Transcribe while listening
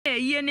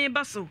ye ne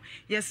baso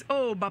yes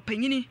oh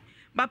bapanyini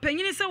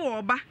se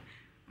wo ba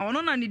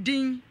ono na ne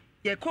din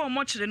ye ko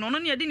mo kire no no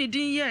ne de ne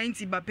din ye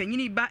nti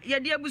bapanyini ba ye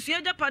de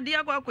abusua japade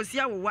akwakwosi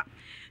awowa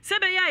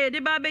sebe ya ye de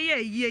ba be ye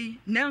yie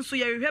nanso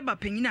ye hwehwe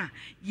bapanyina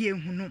ye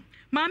hunu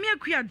maame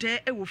akua de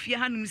e wo fie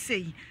hanum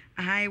sei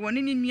ai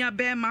woni ne nua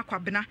be ma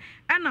kwabena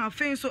ana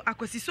afen so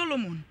akwasi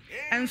Solomon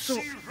enso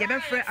ye be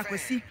frɛ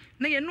akwasi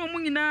na ye no mu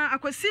nyina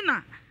akwasi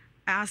na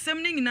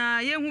asɛm ne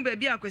nyina ye hu ba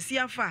bi akwasi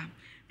afa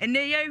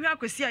ene ye hwehwe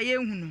akwasi a ye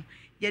hunu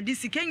ye di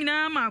sika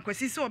nyina ma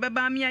akwasi se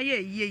obeba me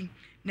ye yie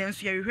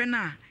nanso ye hwehwe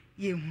na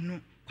ye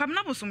hunu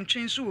kwabena bosom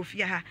twen so wo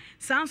fie ha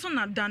sanso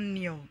na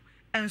Daniel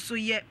enso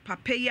ye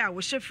papa ye a wo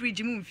hye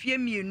fridge mu mfie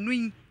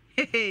mienu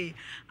hehe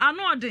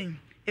ano oden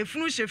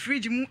efunu hye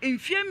fridge mu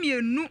mfie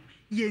mienu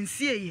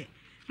yensie ye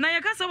na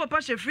ye kasa papa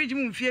hye fridge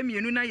mu mfie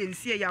mienu na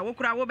yensie ye a wo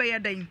kura wo be ye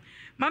dan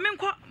mame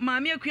nko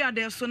mame akua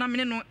de so na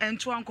mene no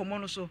ento ankomo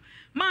no so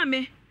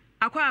mame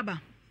akwaba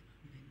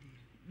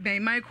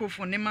ben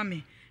microphone ne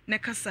mame ne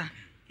kasa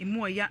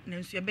emu oya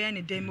nanso ye be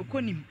ne dan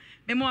mekonim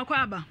memo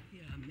akwaba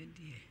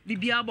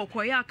bibia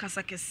aboko ya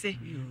kasa kese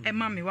e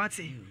mame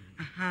wate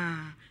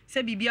aha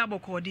se bibia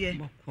aboko de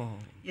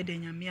ye de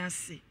nyame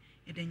ase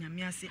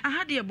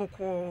aha de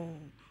boko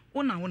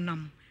ona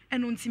wonam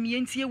eno ntimi ye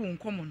ntie wo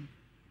nkomo no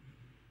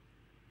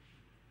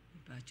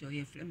ba cho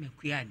ye frɛ me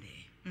kua de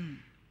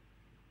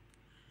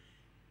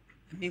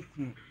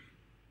meku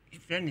e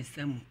frɛ ne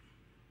samu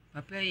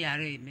papa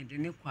yare me de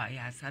ne kwa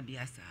ya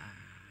sabia sa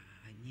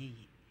anyi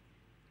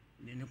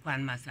me ne kwa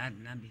masad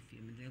na be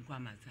fie me de kwa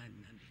masad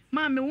na be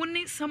ma me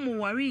woni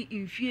samuwari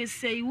mfie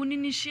sei woni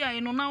ni hia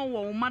ye no na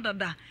wo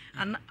madada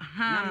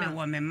na me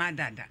wo me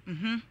madada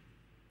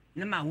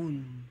na ma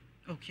wonu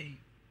okay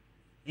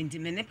enti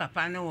me ne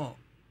papa ne wo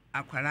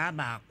akwara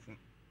baako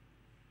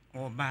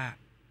oba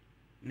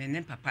me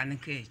ne papa ne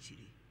ka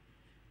akiri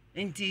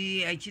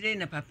enti akire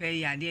na papa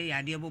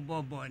yade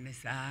bobo ne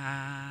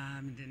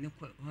sa me de ne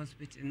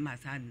hospital ma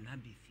sa na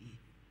be fie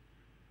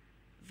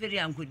feri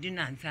ankodi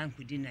na nsa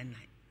ankodi na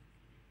nai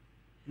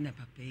na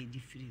papa di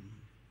free mu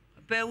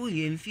papa wo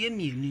ye mfie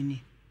mienu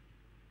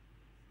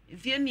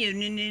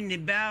ni ne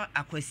ba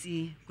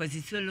akwasi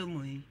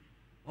Solomon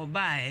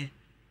obae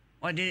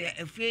ode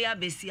afie ya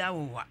besi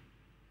awowa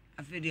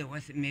afede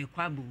wose me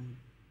kwabo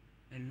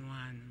eno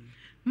anu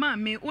ma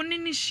me oni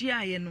ni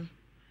hia ye no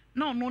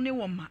na ono ne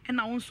wo ma e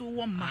na wo nso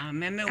wo ma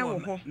meme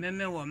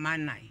wo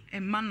manai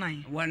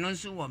manai wo no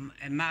nso wo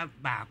ma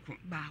baako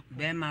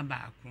be ma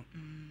baako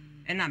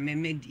na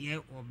meme die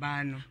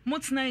oba no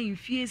motna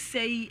mfie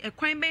sei e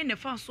kwan be ne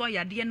fa so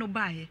ayade no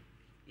bae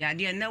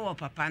yade na wo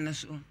papa no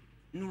so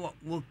no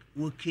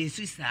wo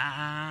kesu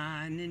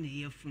saa ne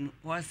yefunu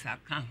wo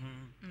saka ho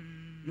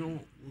no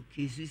wo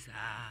kesu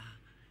saa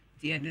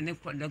tie ne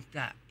ko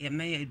doctor ye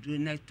me ya duru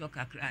na to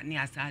kakra ne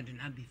asade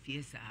na be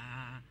fie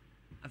saa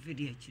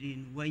afedi akire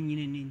no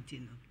wanyini ne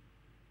ntino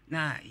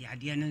na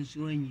yade no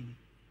nso wanyini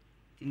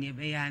tine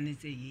be ya ne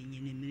se ye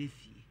nyine mere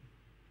fie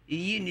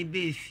yi ne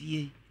be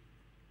fie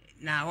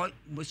na wo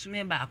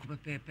bosume ba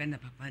akopepe na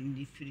papa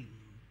ndi free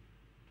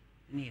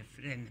ne ye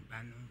friend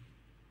ba no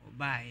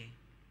obae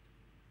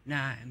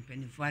na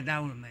mpanifo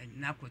adawo ma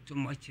na koto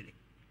mochire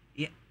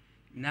ye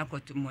na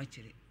koto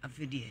mochire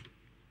afedi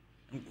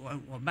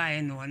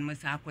obae no won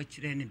masa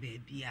akochire ne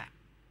baabi a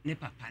ne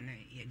papa na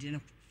ye de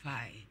no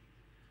fai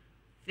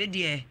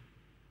fedi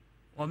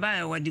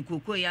obae wadi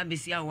koko ya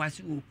besi a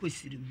wase wo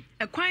kosirim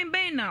e kwan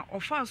ben na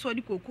ofa so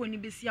de koko ni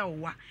besi a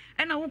wo wa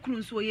e na wo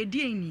kunu so ye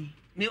die ni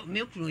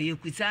me kunu ye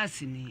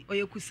kusasi ni o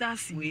ye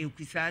kusasi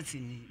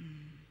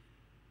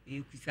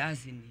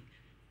ni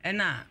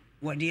ena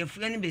wadi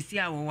efue ni besi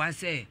a wo wa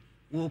se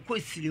wo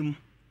kosirim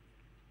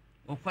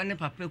wo kwa ne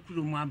papa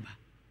kuru mu aba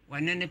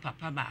wane ne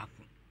papa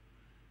baako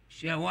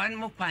hwe wan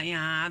mo kwan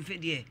ya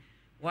afedie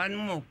wan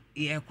mo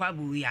ye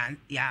kwabu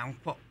ya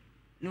anko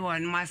ne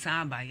wan ma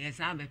san aba ye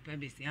san be pe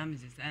besi am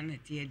se san na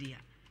tie dia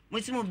mo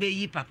si mo be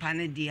yi papa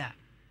ne dia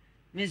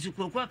me su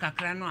kokwa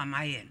kakra no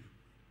amaye no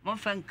mo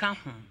fa nka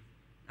ho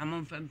na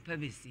mo fa pe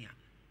besi a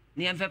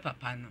ne ye fa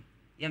papa no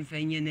ye fa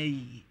nye na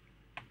yi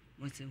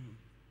mo se ho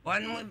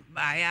wan mo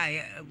ba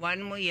ya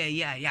wan mo ye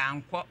ya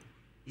anko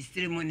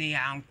istri mo ne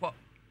ya anko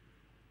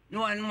ne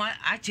wan mo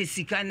ache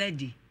sika na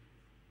di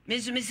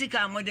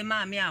mesika mo de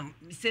ma me am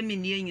se me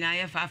nie nyina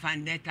ye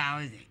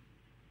 500,000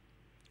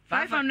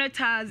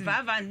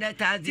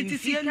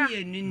 fie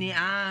mienu ni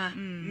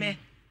me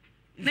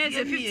na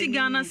se 50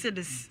 Ghana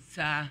cedis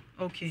sa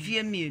okay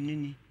fie mienu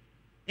ni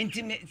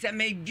enti me se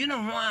me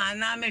dwuno ho a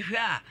na me hwe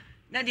a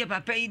na de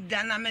papa yi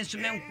da na me so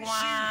me nko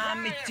a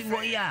me ti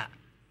wo ya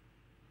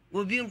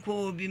obi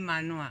nko obi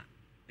manu a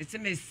me se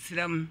me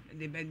sram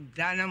de be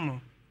da na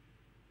mo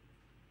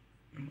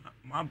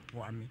ma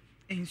poa me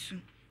ensu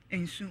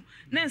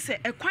na se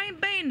ekwan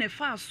ben ne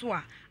fa so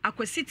a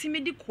akwasi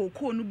timi di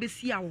koko no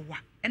besi awowa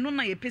eno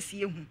na ye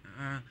pesi ehu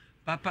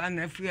papa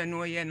na fie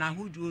no ye na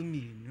hoduo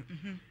mienu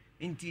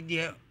enti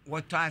de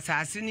woto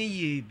asase ne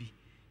ye bi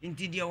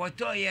enti de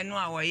woto ye no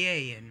a wo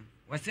ye no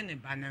wo se ne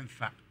ba na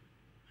mfa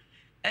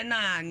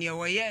ena ne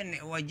wo ye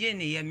ne wo je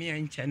ne ye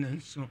me nche no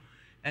nso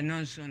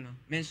ɛno nso no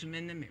me nso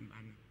me ne me ma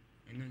no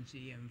ɛno nso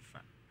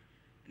yɛmfa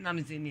na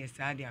me sɛ ne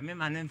saa deɛ me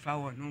ma ne mfa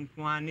wɔ no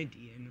nko a ne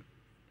deɛ no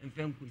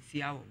mfa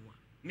nkosi awowa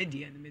me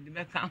deɛ no me de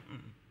bɛka ho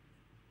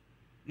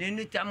na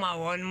nu tam a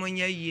wɔn mo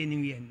nya yie ne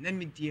wie na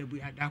me deɛ bu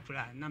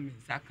adakora na me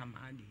nsa kama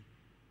de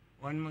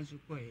wɔn mo nso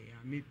kɔ ya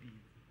me bi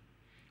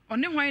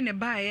ɔne hwan ne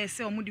baa yɛ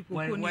sɛ ɔmo di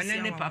kokoo ni sia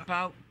wɔn ne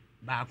papa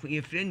baako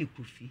yɛfrɛ ne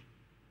kofi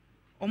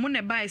ɔmo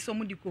ne baa yɛ sɛ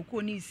ɔmo di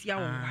kokoo ni sia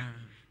wɔwa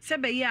sɛ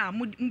bɛyɛ a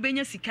mo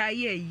benya sika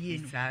yɛ yie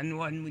no saa ne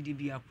wɔn mo de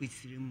bi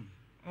akɔsire mu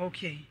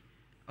okay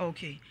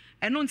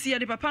ɛno nti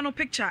yɛde papa no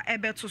picture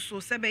ɛbɛto so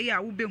sɛ bɛyɛ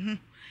a wobɛhu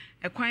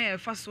ɛkwan yɛ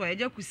ɛfa so a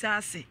ɛgya kusa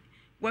ase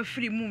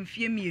wafiri mu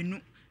mfie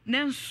mienu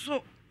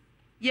nanso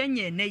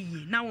yenye na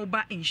yi na wo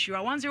ba insure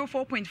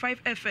 104.5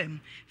 FM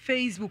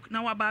Facebook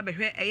na wa ba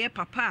behwe eye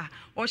papa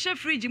o hye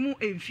fridge mu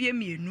emfie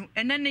mienu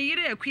ene ne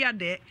yire akua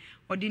de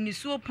odi ni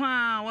so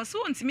pa wo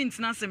so ntimi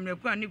ntina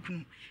semrekura ne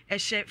kunu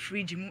hye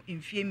fridge mu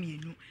emfie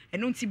mienu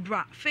eno nti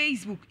bra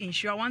Facebook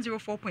insure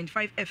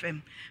 104.5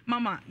 FM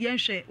mama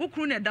yenhwe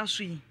ukunu na da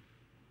so yi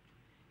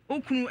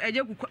ukunu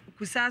eje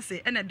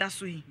kusase ene da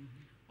so yi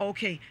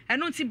okay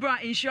eno nti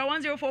bra insure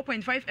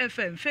 104.5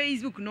 FM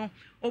Facebook no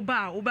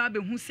oba be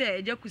hu se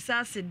eja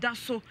kusase da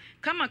so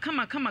kama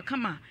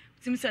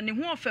timisa ne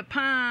ho ofe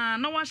pa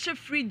na wa hye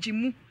fridge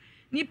mu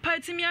ni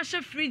patimi a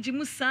hye fridge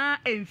mu saa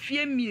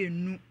emfie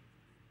mienu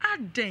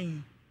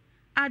aden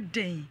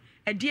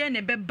ede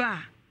ne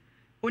beba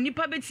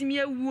onipa betimi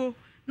awuo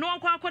na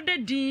wakwa akoda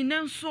din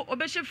na nso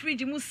obehye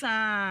fridge mu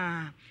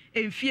saa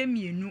emfie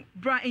mienu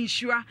bra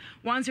insure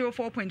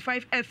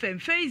 104.5 FM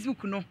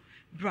Facebook no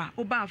bra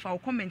oba afa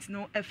comment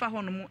no efa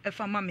hono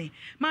efa mame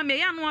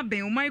ya no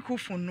aben o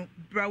microphone no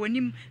bra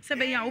wanim se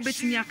be ya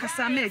obetimi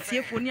akasa ma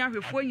etiefo ni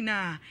ahwefo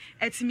nyina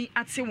etimi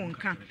ate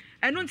wonka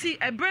eno nti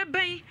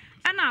ebreben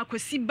ana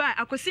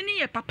akosi ni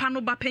ye papa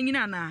no ba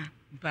panyina na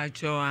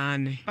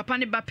papa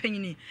ne ba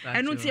panyini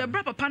eno nti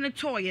ebra papa ne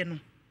toye no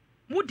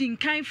mudi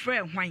nkan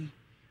frɛ hwan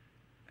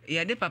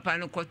ye de papa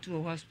no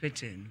koto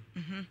hospital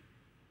no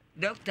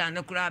doctor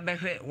no kura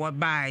behwe wo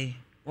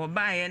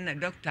bae na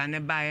doctor ne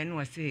bae no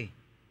wase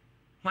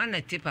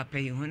wana te papa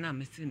yi ho na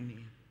mesemi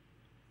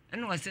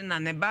eno wase na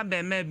ne ba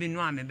be ma bi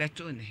no a me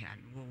beto ne ha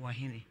no wo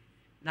hene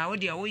na wo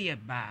de wo ye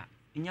ba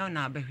nya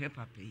na behwe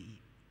papa yi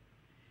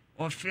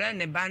o frɛ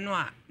ne ba no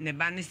a ne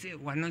ba ne se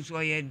wano so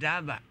ye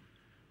driver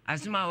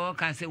asuma wo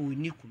ka se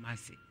woni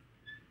kumase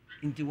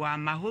nti wa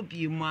ma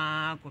hobi mu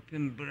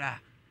akopem bra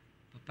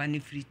papa ne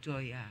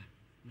frito ya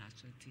na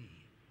so te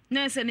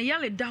na se ne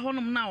yale da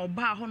honom na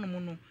oba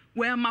honom no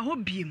we ma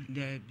hobiem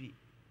da bi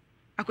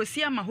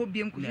akosi ama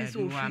hobiem ku fi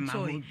so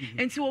frito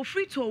enti wo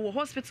frito wo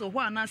hospital ho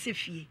ana se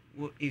fie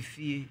wo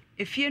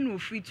efie no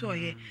frito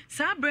ye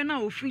sa bre na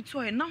wo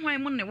frito ye na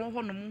hwan mo ne wo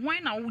honom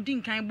hwan na wo di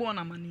nkan bo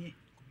na mane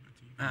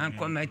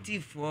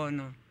committee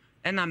no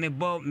ena me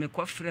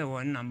kofre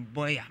won na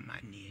boy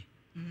amane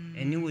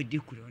eni wodi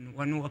kuro no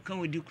won waka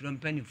wodi kuro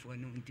mpanifo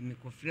no nti me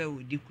kofre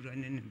wodi kuro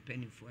ne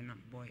mpanifo na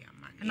boy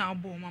amane na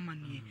obo mama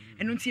ne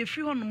eno nti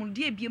efiri honom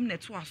de ebiem na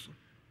to aso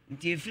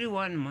nti efiri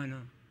won mo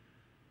no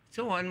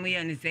so won mo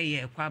ye ne say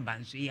ye kwa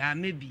banso ya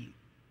mebi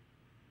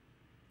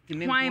ti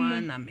me kwa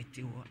na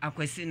meti wo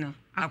akwasi no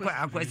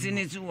akwasi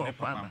ne so wo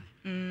kwa ba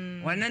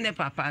won ne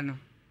papa no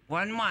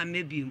won mo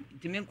amebi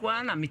ti me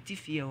kwa na meti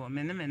fie wo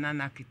me ne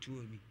na ketu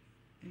obi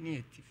eni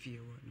etifie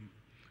wo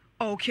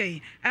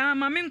okay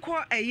mame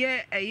nko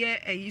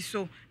eye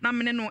so na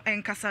mene no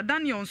enkasa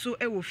Daniel so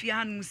ewo fie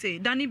hanu say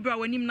Dani bra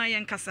wanim na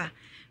yenkasa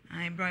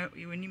ai bra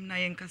wanim na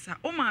yenkasa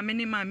o mame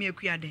ne mame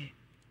akua de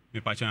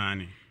me pa cha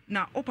ani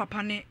na o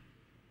papa ne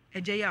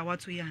eje ya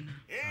wato ya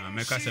na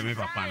me ka se me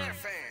papa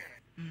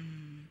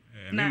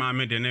na me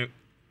mame de ne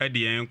e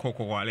de en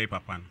kokowale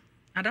papa no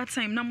at that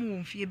time na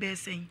mo fie be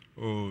sen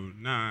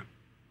na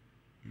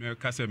me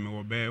ka se me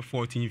wo be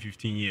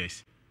 14-15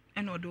 years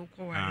eno do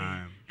ko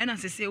wale ena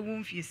sese wo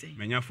mfie sei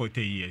menya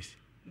 40 years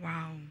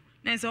wow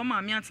na se o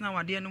ma me atena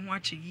wade no ho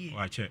ache yie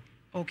wache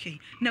okay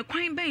na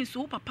kwan ben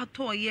so papa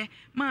toye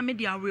ma me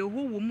de aweho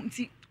wo mu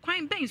nti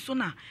kwan ben so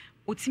na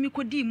otimi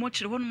kodi mo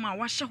kire hono ma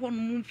wahye hono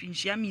mu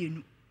mfinhia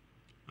mienu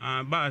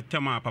ba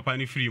tema papa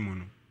ni free mu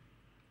no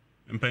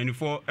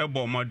mpanifo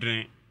ebo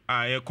modern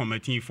a ye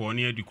committee for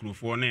ne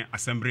adikurofo ne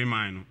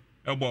assemblyman no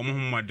ebo mo ho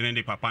modern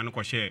de papa no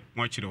kɔhye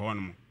mo kire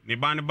hono mu ne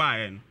ba ne ba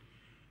ye no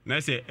na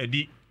se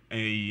adi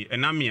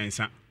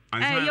enamiensa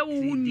ansa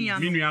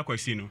minu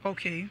akwasi no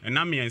okay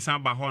enamiensa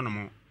ba hono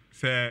mu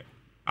se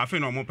afi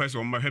no mo pese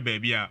o mo hwe ba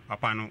bia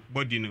papa no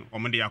body no o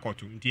mo de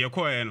yakoto nti ye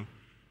koe no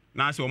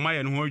na se o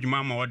maye no ho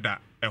adwuma ma oda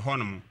e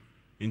hono mu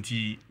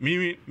nti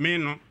mi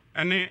no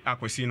ene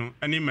akwasi no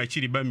ene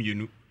machiri ba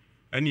mienu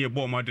ene ye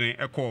bo modern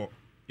e ko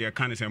ye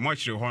kan se mo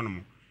chire hono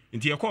mu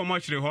nti ye ko mo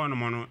chire hono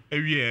mu no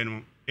ewie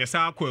no ye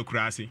sa akọ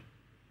akurase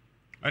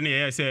ene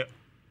ye se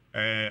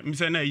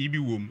mse na yi bi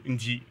wom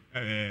nti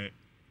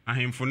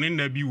ahemfo ne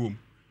na bi wom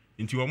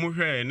nti wo mo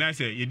hwe na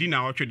se yedi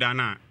na otweda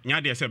na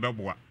nya de se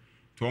beboa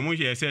to wo mo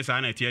hwe se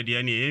sa na tie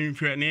de ne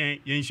yenhwe ne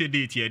yenhye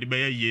de tie de be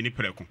ye ni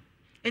preko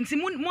nti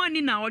mo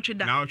ani na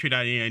otweda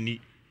ne ani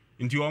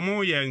nti wo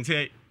mo ye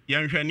nse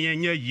yɛnhwɛ ne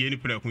yɛnyɛ yie ne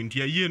prɛko nti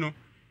yie no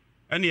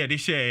ɛne yɛde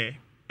hyɛ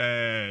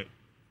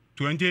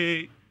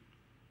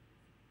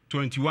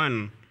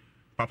 2021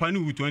 papa no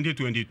wu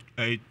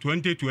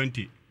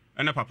 2020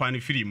 ɛna papa no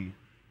firi mu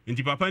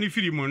nti papa no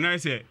firi mu na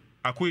sɛ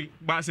akoi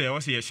ba sɛ ɛwɔ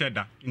sɛ yɛhyɛ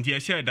da nti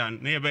yɛhyɛ da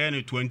na yɛbɛyɛ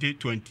no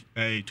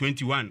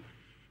 2021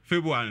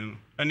 February no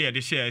ɛne yɛde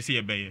hyɛ sɛ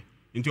yɛbɛyɛ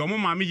nti ɔmo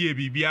ma me yɛ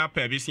biribiara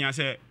pɛ bɛsia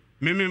sɛ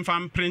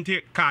mememfa print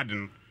card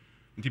no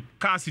nti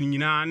cards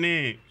nyinaa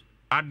ne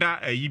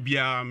ada ayi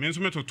biara me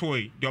nso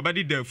metotoe de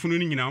obedi da funu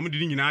no nyinaa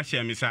omde nyinaa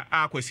hye me sa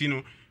akwasi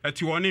no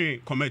ati wo ne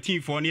committee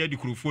fo ne adi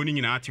kurufo no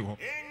nyinaa ate ho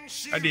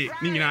ade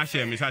ne nyinaa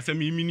hye me sa sɛ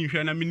me ni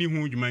hwɛ na me ni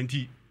hu dwuma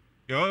nti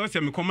yo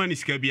sɛ me kɔma ne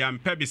sika bia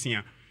mpɛ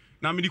besia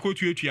na me di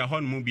kotuatua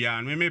hɔ no mu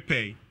bia no me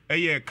pɛ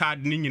ɛyɛ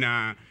card ne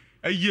nyinaa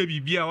ayie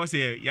bibia wo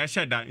sɛ ya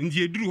hye da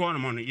nti eduru hɔ no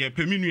mo no ye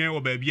pɛ me nua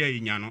wɔ ba bia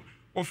yenya no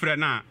ofrɛ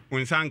na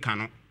wonsa nka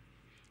no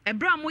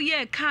Ebra mo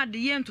ye card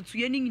ye ntutu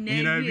ye ni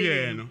nyina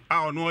wie no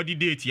a ono odi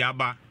date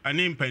yaba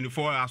ane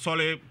mpanifo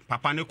asole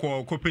papa ne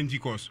ko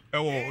Pentecost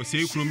ewo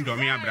osei krom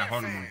dome abra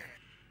ho no mo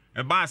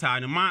e ba sa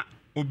ne ma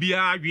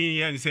obia adwen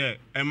ye nse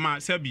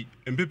ema sabi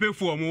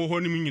empepefo mo ho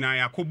nim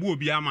nyina yakobo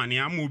obia amane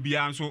ama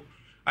obia nso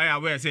aya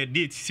we se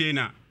date sei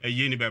na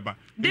eye ni beba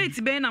date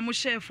be na mo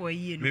share for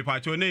eye no me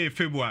pato na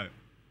February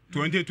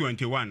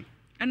 2021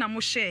 na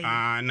mo share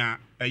na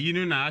ayi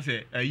no na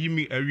ase ayi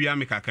mi awia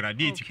me kakra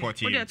date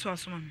poti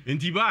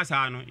enti ba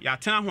sa no ya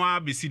tena ho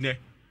abesi ne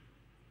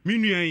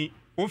menuan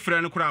wo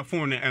frɛ no kora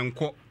phone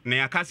enko na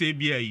ya kasa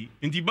bia yi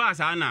enti ba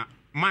sa na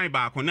mai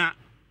ba ko na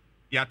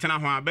ya tena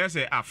ho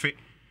abese afe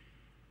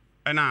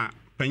na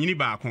panyini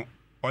ba ko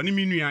oni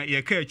menuan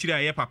ye ka akiri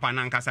aye papa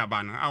na nkasa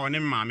ba no a oni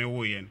maame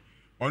wo ye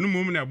ono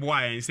mum na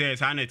boa yen se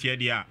sa na tie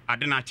dia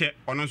ade na che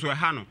ono so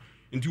ha no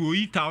enti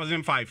oyi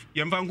 1005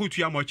 ye mfa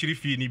nkotua mo akiri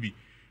fi ni bi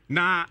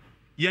na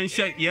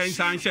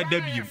yensan hye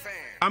dabiem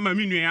ama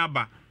menuan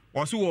aba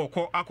wo so wo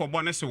kɔ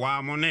akɔbɔ ne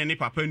sewa mo ne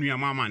papa nua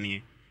mama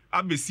ne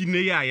abesi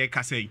ne ya ye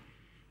kasai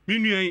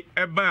menuan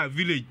eba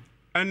village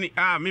ani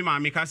me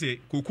maame kase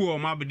koko o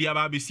ma bedi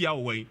aba abesi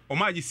awowan o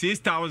ma gi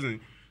 6000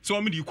 so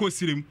o me di ko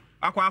sirem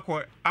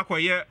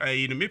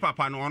akɔye me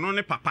papa no ono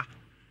ne papa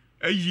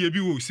ayie bi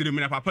wo sirem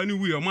na papa ne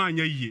wi o ma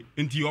anya yie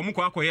nti o mo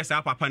kɔ akɔye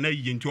sa papa na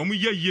yie nti o mo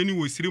ye yie ni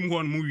wo sirem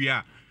ho no mo wi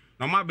a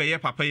na ma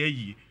bɛyɛ papa ya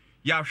yie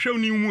ya hwɛw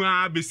ni mu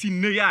a besi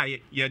ne ya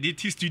ye de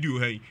ti studio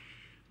hai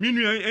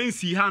menuan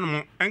ensi ha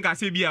no enka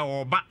se bia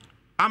oba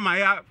ama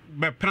ya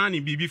be plan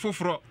bibi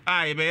foforo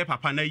a ye be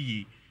papa na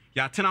yi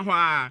ya tena ho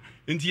a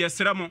enti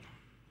yesere mo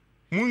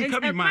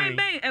munka bi man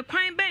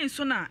ekwan ben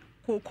so na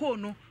koko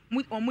no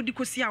omudi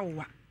kosi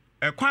awowa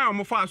ekwan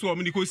omofa so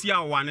omudi kosi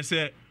awowa ne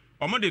se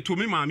omode to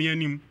me maame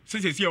anim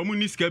sesesi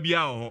omuni sika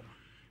bia ho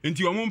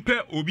enti omumpe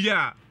obi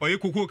a oye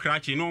koko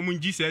krache na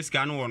omunji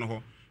sika no wo no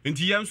ho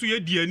enti yenso ye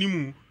di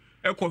animu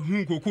ekɔ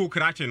hu koko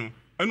krache no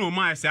ena o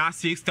ma sa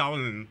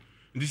 6000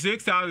 the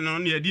 6000 no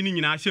ne adi ni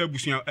nyina hye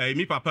abusua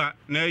mi papa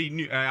na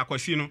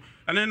akwasi no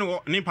ena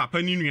ne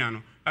papa ni nua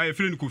no aye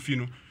frɛ no kofi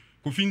no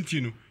kofi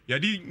nti no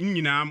yadi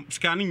nyina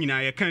sika no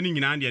nyina ye kan ni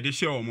nyina de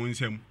hye o mo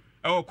nsam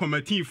ɛwɔ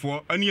committee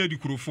fo ene adi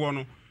kurofo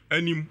no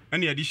anim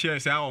ene yadi hye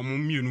sa o mo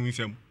mienu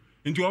nsam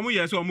nti o mo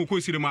ye se o mo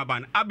kosire mu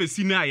aban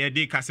abesi na ye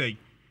de kasai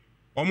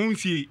o mo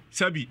nsi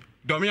sabi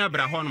dɔme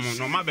abra hɔ no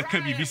no ma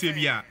bɛka bibi se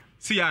bia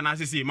si ya na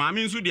sisi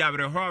maame nso de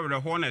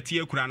abrɛhɔ na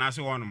tie kura na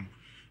se hɔ no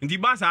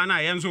nti ba sa na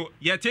ye nso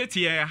ye tete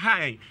ye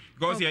high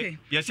because ye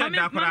hyɛ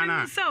da kura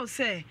na so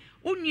say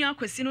onua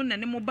kwasi no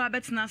nane mo ba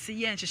betena se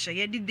ye nhyehyɛ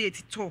ye de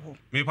date to ho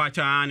me pa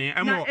chaane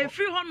emo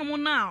efiri hɔ no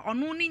na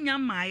ɔno ni nya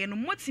maaye no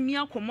motimi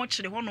akɔmɔ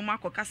kyere hɔ no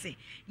akɔka se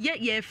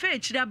ye fa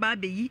akyira ba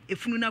abeyi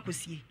efunu na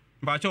kosie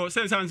ba cha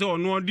sensan se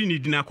ɔno di ni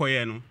dina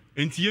kɔye no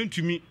enti ye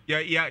ntumi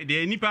ya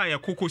de nipa ye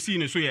kokosi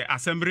ne so ye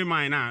assembly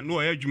man na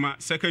ɔyɛ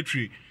adwuma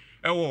secretary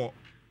ɛwɔ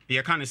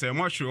ye kan se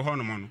mo hwere ho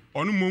no mo no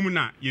ono mom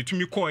na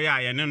yetumi kɔ ya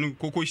ye ne no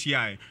kokoshi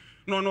aye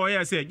no no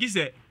ye se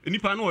gise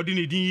nipa na odi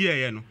ne din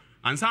ye no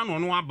ansa no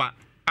no aba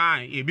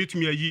e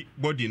betumi ayi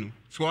body no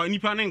so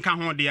nipa ne nka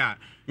ho de a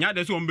nya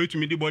de se o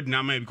betumi di body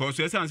na ma because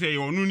so san say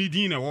ono ni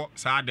din na wo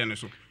saa de ne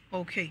so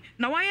okay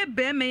na waye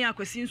beeme ya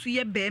kwasi nso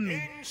ye beeme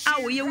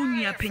a wo ye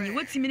wunua panyi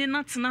wetimi ne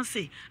natena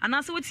se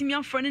anase wetimi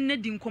afra ne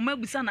nadi nkoma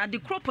abusa na de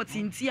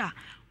property nti a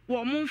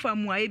wo mo mfa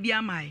mu aye bia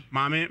mai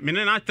maame me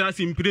ne natena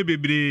se mpire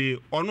bebre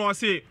ono o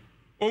se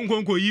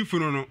onkonko yi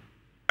funu no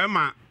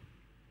ema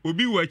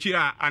obi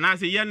wachira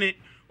anase ye ne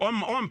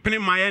ompene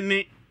maye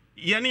ne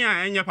ye ne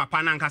a enye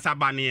papa na nkasa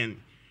ba ne yen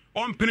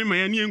ompene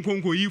maye ne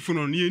onkonko yi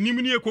funu no ye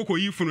nim ne ekoko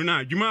yi funu na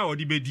adwuma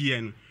odi bedi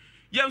yen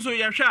yenso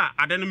ye hwa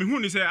ade no me hu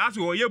ni se ase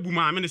wo ye bu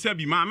maame ne se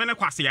bi maame ne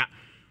kwasea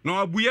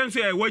na obu yenso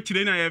e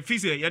wachire na ye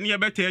fise ye ne ye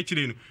beta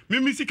achire no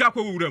mimi sika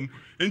kwa wuram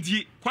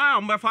enti kwa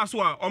ombefa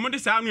so a omde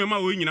sa anu ma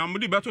wo nyina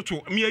omde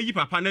betoto me ayi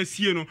papa na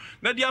sie no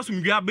na de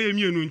asomdwa ba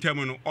emienu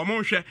ntem no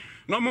omonhwe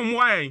na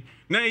ommoaye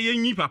na ye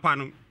nyi papa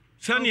no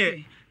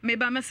sane me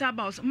ba mesa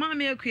about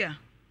mama akua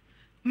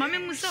mama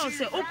musa o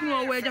se okunu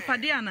o we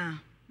japade ana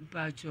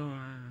ba cho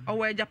o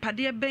we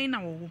japade ben na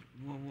wo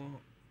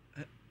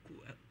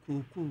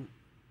koko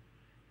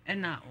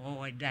ena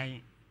o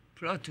dan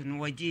plot no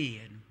waje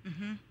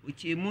no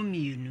uche mu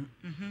mienu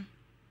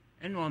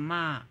eno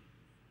ma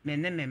me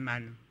ne me ma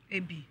no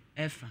ebi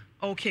efa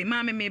okay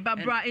mama me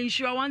babra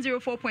insure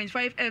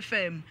 104.5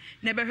 FM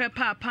ne behwe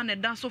papa ne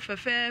da so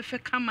fefe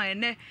kama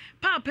ne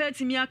papa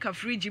atimi aka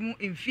fridge mu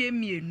mfie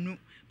mienu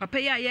papa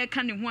ya ye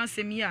ka ne ho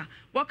asem ya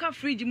waka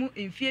fridge mu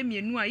mfie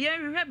mienu a ye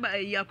hwehwe ba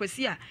ya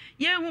kwasi a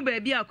ye hu ba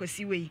bi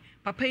akwasi wei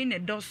papa yi ne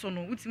do so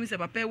no utimi se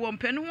papa wo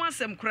mpe ne ho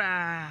asem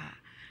kra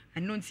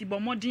ano nti bo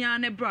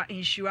modern ne bra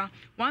insure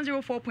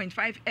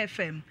 104.5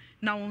 FM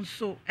na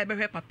wonso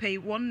ebehwe papa yi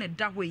won ne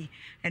da wei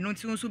eno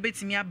nti wonso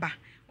betimi aba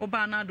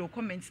oba na do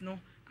comment no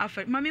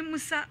afa mame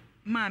musa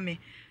mame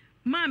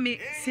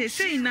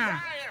sesei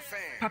na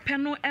papa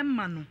no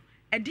emma no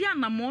edi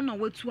anamo na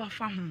watu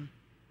afa ho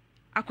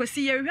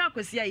akwasi ye hwe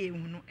akwasi aye hu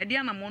no edi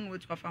anamo na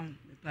watu afa ho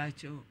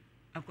pacho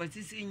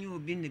akwasi sinyi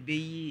obi ne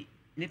beyi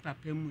ne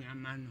papa mu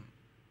ama no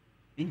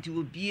nti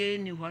obie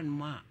ni ho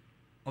no a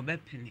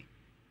obepene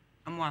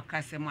amo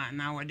akase ma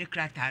na wode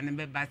krata ne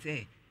beba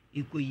se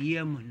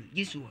ikoyie mu no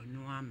gisu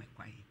ono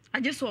amekwai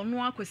ajeso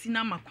ono akwasi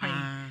na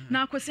makwan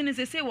na akwasi ne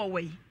sesei wo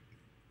wei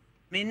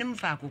menim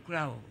fa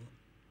kokura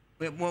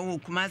wo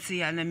kumasi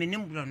ya na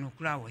menim bro no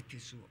kura wo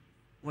teso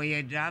wo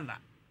ye driver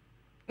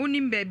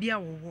unim baby a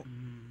wo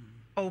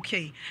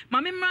okay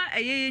mame ma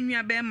eye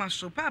nua be ma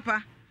so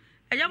papa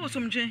eya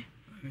bosomdwe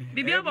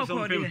bibia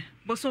bokode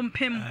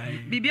bosompem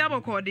bibia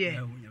bokode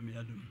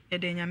e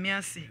de nyame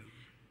ase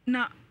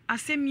na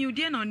asemi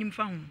udie na onim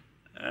fa ho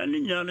ni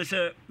nya ne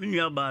se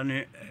nua ba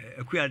ne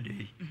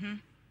akuade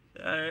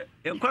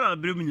enkwara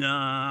abirem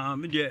nya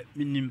me de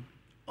minim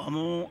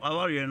omo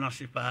aware na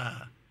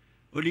sipa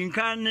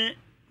odinka ne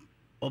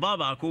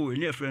obaba ko we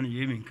ne frɛ no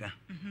yeminka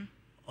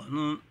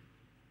ono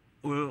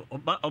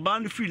oba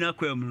ne free na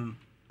kwam no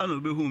ana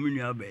obehu me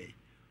nua bai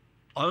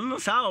ono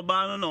sa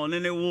oba no na one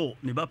ne wo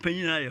ne ba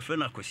panyina ye frɛ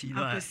na kwasi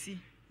ba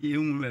ye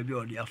hu me bi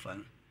odi afa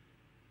no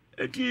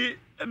eti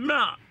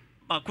mra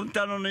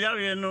akunta no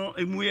yare no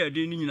emu ye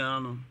de ni nyina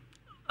no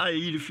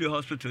ayi yi free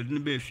hospital ne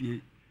ba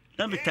fie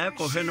na me tai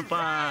ko hwe no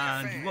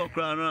pa di wo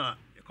kra no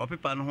ko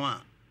pepa no ho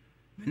a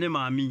ne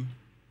maami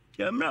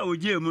kemra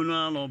oje mu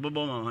no na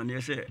obobo mama ne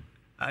se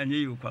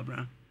anye yi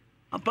kwabra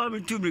apa me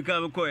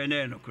tubrika be ko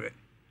ene no kre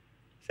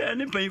se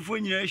ne panfo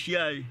nyina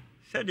hia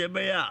se de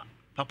be ya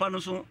papa no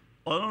so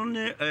on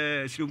ne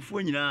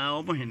siremfo nyina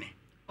obohene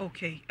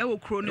okay e wo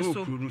kro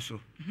no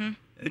so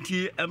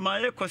enti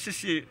emaye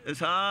kosisi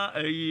sa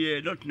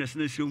dotness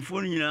na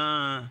siremfo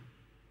nyina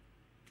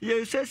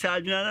ye se sa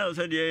adwuna na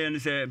so de ye ne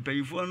se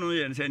panfo no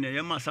ye ne se ne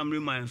ye ma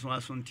samre man so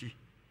asonti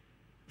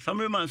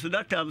Samre man so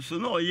that time so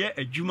no ye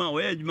adwuma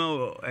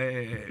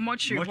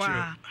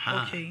mortuary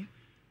okay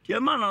ye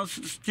man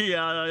stay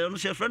ya no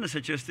se friend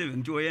se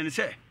Steven to ye ne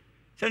se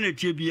na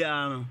tie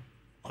bia no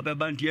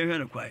obeba ntie hwe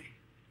ne kwai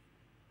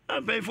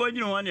abai fo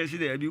ginu wan ye si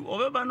da bi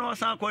obeba no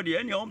san akode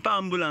ye ne on pa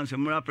ambulance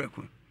mra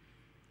preku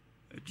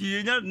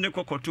ti nya ne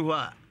kokoto ho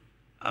a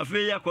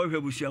afi ya ko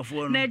hwe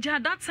busuafo no na ja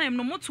that time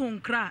no moto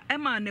nkra e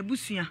ma na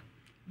busua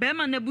be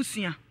ma na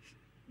busua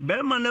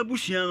Bema na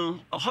busia no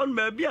hon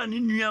ba bia ni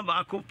nua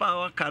ba ko pa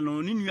waka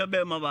no ni nua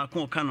be ma ba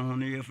ko ka no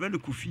no ye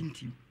friend ko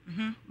finti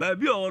ba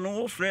bia o no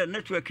wo frɛ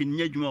network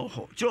ni adwuma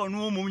ho kire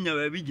no mo nya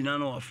ba bi gina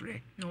no wo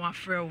frɛ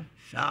o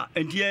sa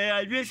enti ya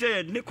adwe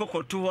se ne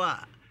kokoto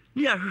a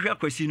ni ahwehwa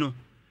kwasi no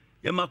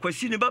ye ma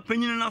kwasi ne ba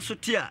panyini na so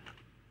te a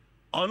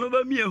ono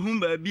ba mi ehum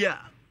ba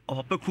bia o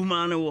papa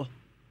kuma ne wo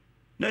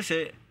na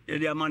se ye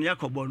de amane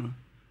yakobo no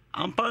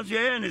ampa so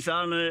ye ne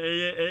sa no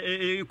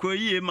ko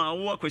yi ma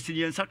wo kwasi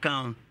ye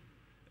nsakan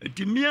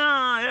timia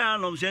ya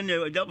no se ne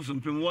ajabuso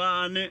mpem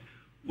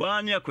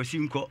wa ne akwasi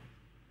nko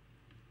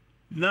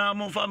na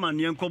mo fa ma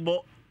ne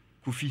nkobo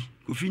kofi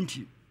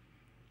nti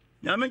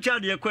na me cha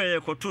de ye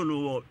koto no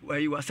wo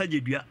ayi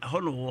wasagedua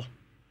ho no wo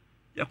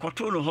ye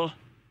koto no ho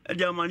e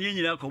de amane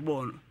nyina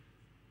kobo no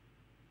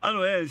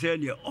ano ye se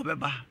ne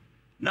obeba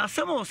na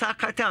samo sa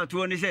kata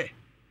ato ni se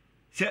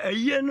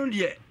ayi no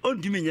de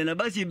ondimi nyana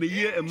ba se be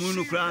ye emu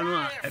no kra no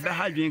a e be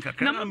ha dwen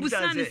kakra na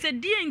busa ne se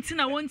die nti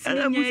na won ti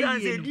nya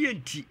ye die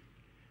nti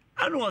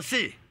ano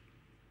se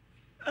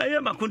aye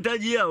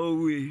makuntaji a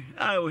owe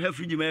a o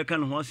hefriji ma ka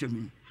no ho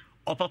asemi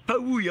o papa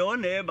wu ye o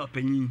na e ba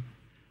panyin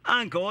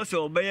anka o se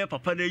obeye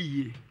papa da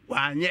yie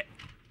wanye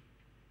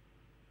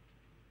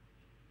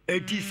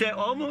eti se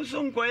o mo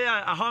so nkoye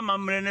a ha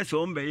mamre ne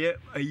so mbeye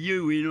aye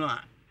we no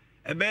a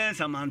e be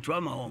nsamanto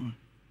ama om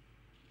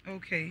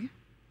okay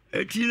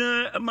eti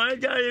na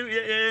maja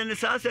ye ne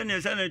sa se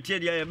ne sa na tie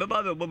dia ye be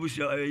ba be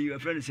bobusu ayi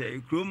friend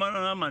se kroma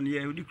na ma ne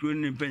ye di kro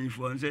ne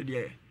panyifo nse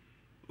dia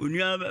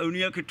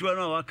onia ketua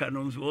na waka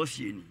no so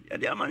osie ni ya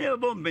de amane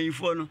bo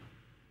mbenfo no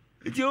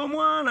eti o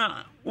mo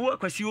ana wo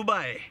akwasi wo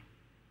bae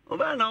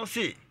na o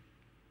se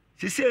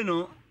sise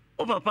no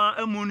o papa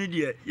amu ni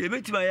de ye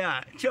betima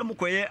ya che mo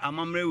koye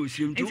amamre wo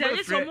sirem tu enti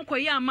aye so mo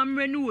koye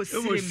amamre ni wo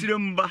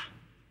sirem ba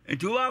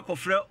enti wo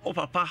akofre o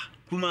papa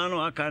kuma na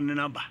waka ne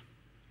na ba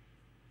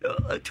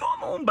to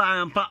mo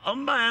ba ampa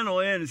on ba na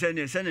o ye ne se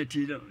ne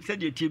senati no se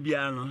de tie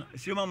bia no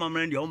sirem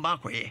amamre de on ba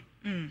koye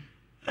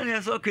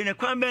ani so kene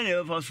kwan be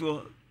ne fa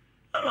so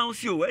ana o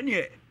si o ani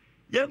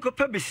Yanko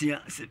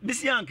Pebisia,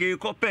 Bisianke,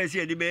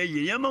 Coppesia, the Bay,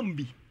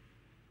 Yamambi.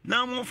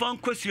 Now, more fun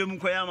question,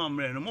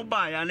 Koyamam, mobile,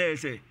 and I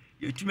say,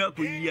 you two make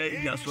okay,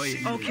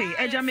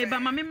 Ejame, but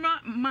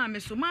mamma,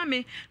 so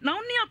mammy, now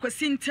near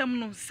question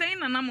terminal,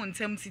 saying an amount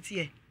tem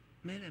city.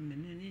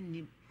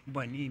 Madam,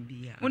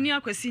 Bonibia. Only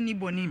a question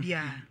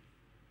Bonibia.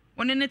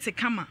 One in it to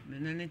come.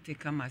 Menene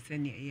come as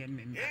any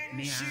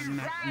me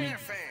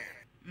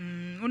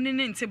Only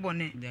in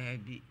Tibone. There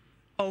be.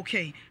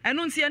 Okay, I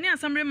don't see any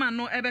assembly man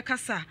no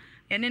Ebekasa.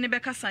 And then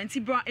Ebekasa and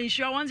Tibra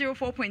insure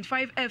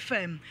 104.5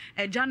 FM.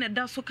 A Janet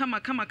does so come,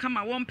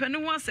 1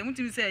 penny once, and what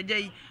you say,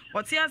 Jay.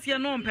 What's yes, you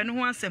know, penny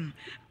once.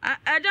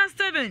 I just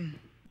 7.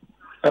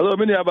 Hello,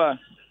 Miniaba.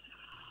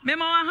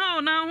 Memo,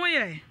 how now,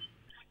 where?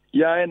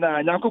 Ya, and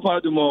Yanko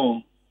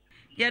Padumo.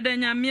 Ya,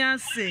 then Yamia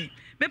say.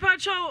 Me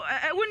pacho,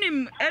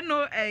 wunim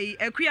eno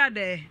akuya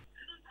de.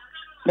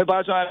 Me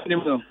pacho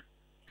animno.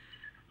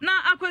 Na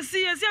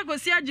akwasi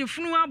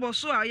agifunu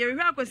aboso a ye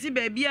hwe akwasi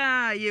baabi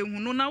a ye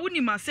hunu na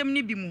wunim asem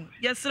ni bi mu.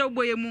 Ye sere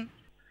boye mu.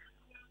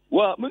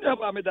 Well, me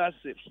aba me da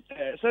se.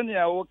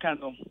 Senia wo kan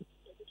no.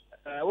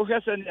 Wo hwe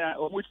senia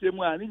o mutie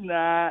mu a ni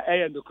na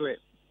eye ndokre.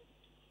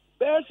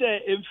 Be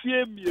se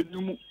emfie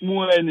mienu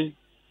mu ani.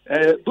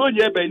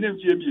 Donye be ni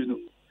emfie mienu.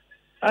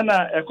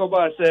 Ana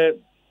ekoba se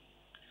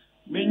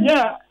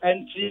Minya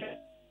enti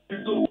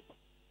do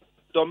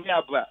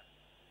domiabra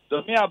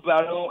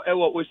no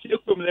ewo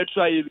osiekum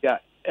letrai area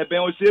eben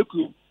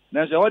osiekum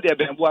na je wode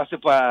eben bo ase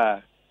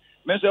pa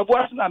me so bo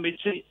ase na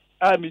mechi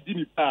a me di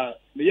mi pa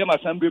me yema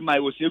assembly my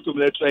osiekum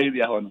letrai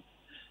area ho no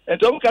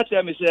ento mo ka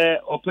tia me se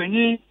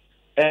opanyi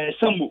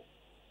samu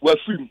wa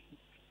film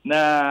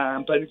na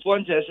mpanifo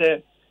nche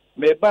se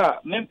me ba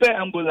mempe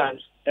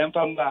ambulance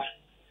empamba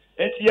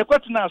enti ye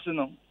kwatena ase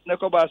no na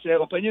ko ba se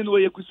opanyi no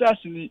ye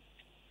kusase ni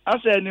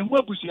asa ne ho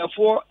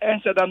abusuafo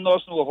enseda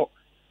nurse no ho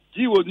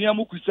ji wonu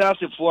am kusa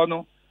asefo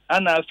no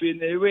ana afi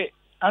na ewe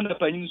ana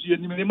panyin su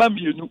enim ne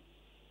mamienu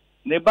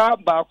ne ba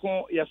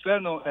ko ye fe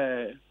no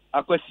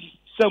akwasi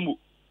samu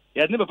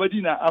ya ne baba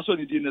di na aso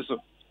ne di ne so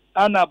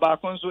ana ba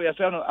ko so ye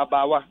fe no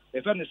abawa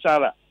ye fe ne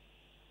sara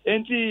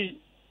enti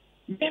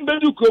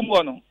mbedu kom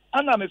ho no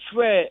ana me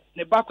frɛ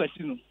ne ba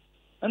kwasi no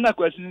ana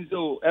kwasi no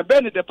so ebe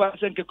ne depa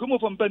senke kom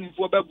fo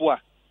mpanifo beboa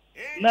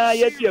na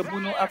ye ti abu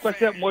no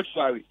akwase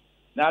mortuary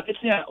na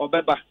adetia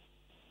obeba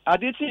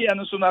adetia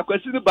no so na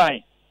akwasi ni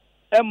ban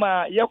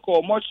ema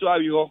yekọ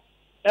mortuary ho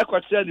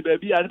ekotia ni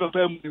baabi a ne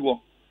papa mu ni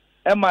wo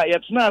ema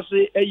yetena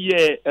ase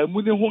eye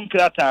amuni hu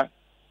nkrata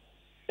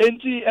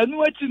enti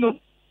enu ati no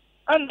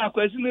ana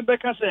akwasi ni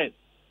beka se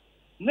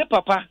ne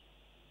papa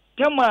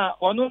kama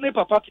ono ne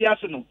papa ti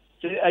ase no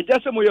se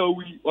ajase mo ya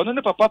owi ono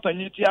ne papa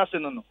panyi ti ase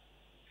no no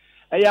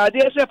eya ade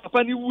se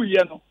papa ni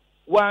wuye no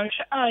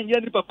wanhwe anye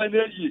ne papa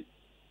na yi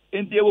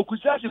enti e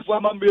wokusa asefo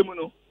amambe mu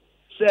no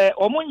se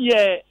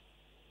omunye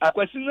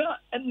akwasi na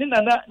ni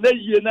nana na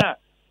yie na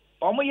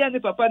omunye ni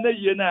papa na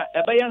yie na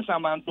ebe ye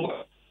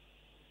nsamanto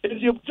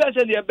enti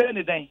putase ne ebe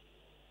ne dan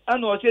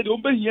ana o se de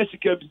ombehia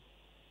sika bi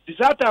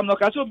disata no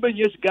ka so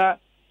ombehia sika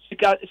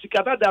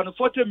da no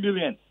 40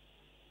 million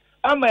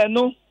ama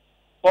no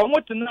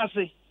omutena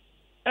ase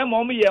ema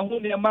omuye hu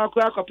ne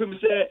makro akopem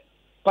se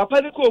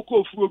papa ni ko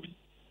ofuo bi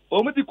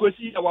omudi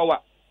kosi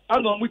awawa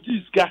ana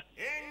omuti sika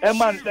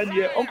ema nse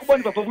ne onkubo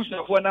ni papa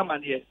busuafo na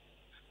mane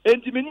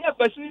enti meni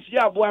akwasi si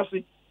abo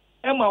ase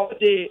ema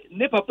ode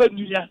ne papa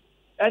nuya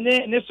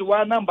ene ne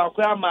sowa namba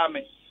kwa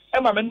maame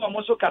ema me no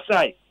mo so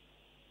kasai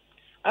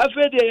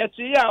afi de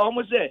yeti ya o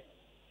mo se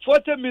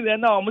 40 million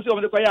na o mo se o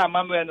mo kwa ya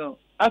maame no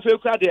afi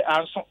kwa de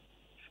anso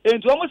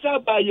enti o mo se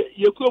ba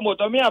yekuo mo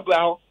do me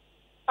abra ho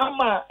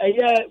ama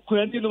eye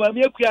kwani no ma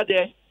me akua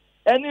de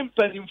ene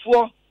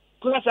mpanimfo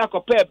kwa sa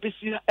kopa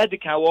bisi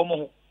edika wo mo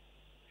ho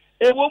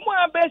ewo mu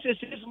abese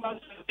 6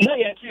 months na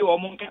yeti wo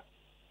mo nka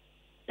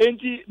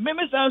enti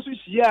meme sansu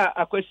sia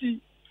akwasi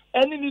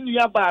eni ni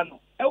nua ba no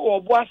e wo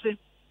obo ase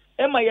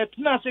e ma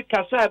yetuna ase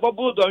kasa e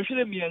bobo do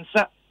nhwere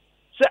miensa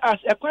se as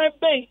ekwan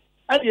ben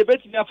ani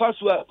yebetimi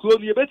afaso a kro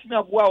ni yebetimi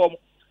aboa wo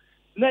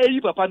na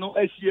eyi papa no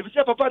asie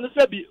se papa no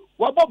sabi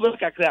wa bobo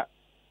kakra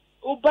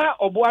uba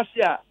obo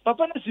ase a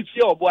papa no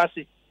sifie obo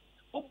ase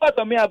uba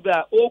to me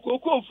abra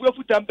okoko ofu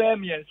futa mba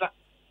miensa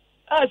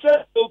a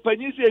se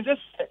opanyi se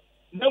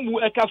na mu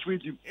eka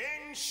freedom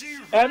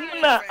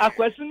enna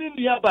akwasi ni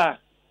nua ba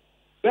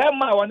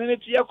bema wona ne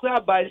tie kura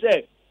ba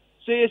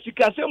se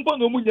sika sempo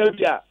no munya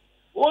bia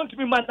won't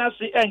be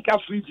manase enka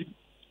freedom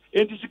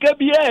enti sika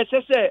bia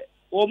se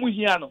o mu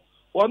hia no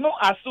wono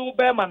aso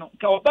bema no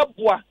ka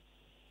obeboa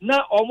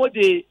na omo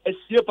de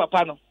asie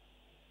papa no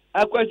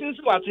akwasi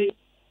nso wate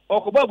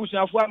okoba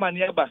busuafo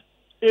amane ba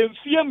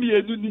emfie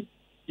mienu ni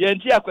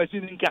yenti akwasi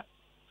nka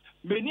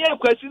meni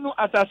akwasi no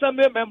atasa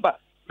member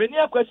meni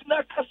akwasi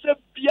na kasa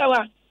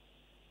biawa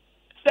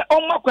se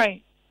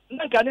omakwan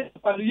nka ne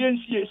pa no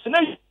yensie se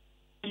na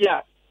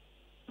ya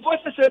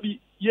voice sabi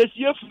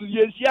yesie furu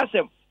yesie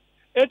asem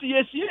eti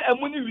yesie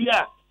amuni wi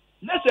a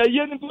na se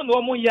ye ni bo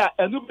no mo ya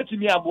anu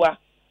betimi aboa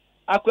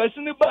akwasi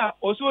ni ba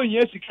oso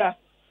ohia sika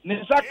ne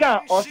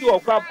nsaka oso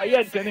okwa ba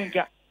ye ntene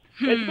nka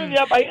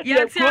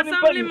Yes,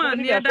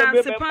 assemblyman, yeah,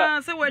 that's a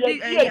pass. So what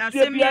the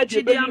assembly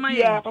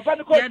HDMI? Papa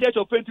no call Church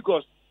of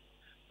Pentecost.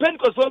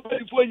 Pentecost for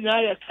 24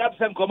 years, caps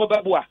and come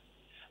babua.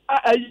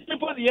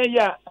 People the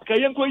year,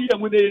 Kayanko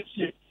Yamune,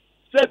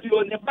 said you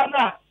on the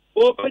banner,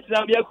 or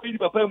Petamia Queen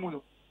Papa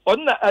Muno.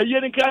 On a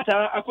year in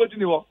Cata, I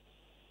continue.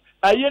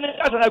 A year in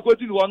Cata, I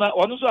continue on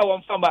also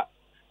one farmer.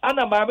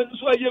 Anna Mamma,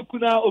 so I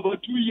kuna over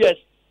 2 years.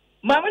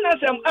 Mamma,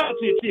 I'm out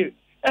here,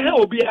 and I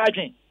will be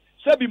aging.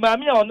 Sabi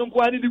Mammy or no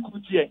quantity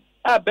could hear.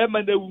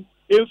 Beman,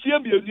 if you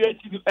be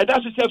a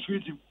dash yourself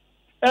with you.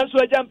 And so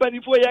I jump any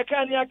for your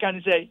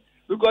can say,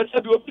 because I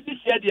will put this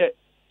idea.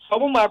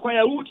 Some of my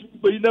choir would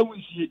be no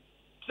see.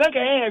 Sanka,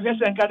 yes,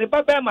 and can the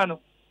papa mano.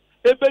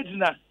 A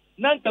bedina,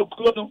 Nanka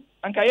Chrono,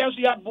 and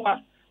Kayasia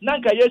Boa,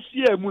 Nanka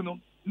Yesia Muno,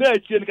 no,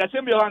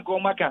 Casemio Uncle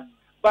Maca,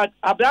 but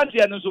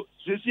Abrantiano,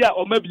 Cecia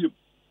or maybe.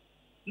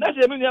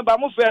 Not a million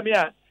Bamo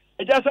Famia,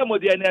 a just a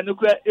modern and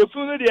a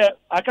full there,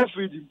 I can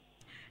feed him.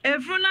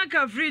 Efruna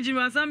ka fridge mu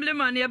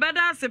assemblyman ye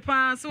beda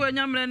sepa so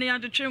anyamre ne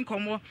adetwe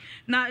nkomo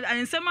na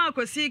ensema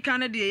akosi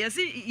Canada ye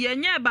se ye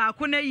nye ba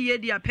ko na yiye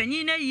dia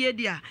panyin na yiye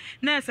dia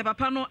na ese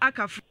papa no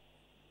aka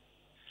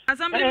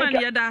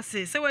assemblyman ye da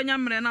se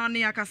wanyamre na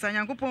ne akasa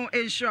nyankopon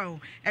ensure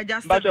eja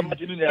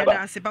ye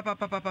da se papa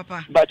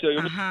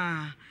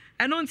aha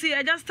eno nti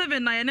eja 7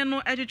 na ye ne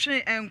no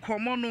adetwe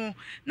nkomo no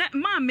na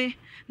maame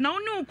na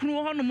oni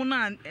okunu ho no mu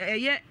na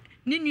eye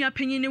ne nua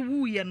panyin ne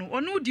wuye no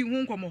ono di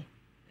hu nkomo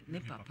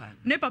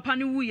ne papa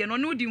ni wuye no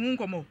no di hu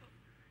nkomo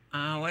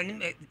wani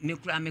me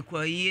kura me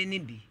ko yie ni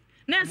bi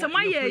na se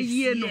ma ye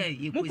yie no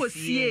mo ko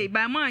sie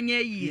ba ma anya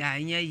yie ya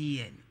anya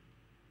yie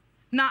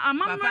na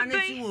amamra papa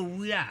ne si wo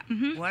wu a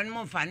wani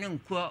mo fa ne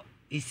nko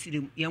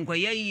esirim ye nko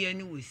ye yie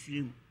ni wo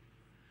esirim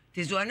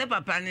tizo ne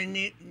papa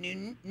ne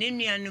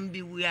nuanum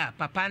bi wu a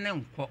papa ne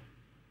nko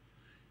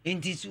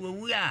enti si wo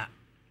wu a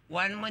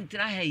wani mo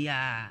tra ha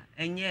ya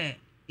enye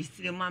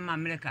istire mama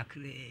mleka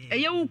kre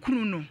eye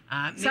ukunu no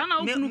sana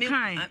ukunu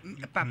kan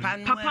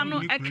papa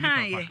no e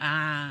kan ye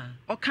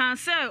o kan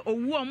se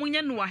owu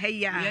omunye no ha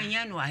ya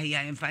ye no ha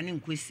ya emfa ne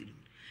nkwesiri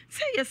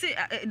se ye se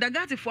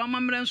dagati fo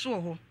amamre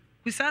nso ho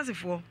kusase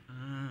fo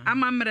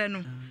amamre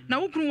no na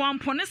ukunu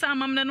wampo ne sa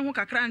amamre no ho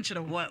kakra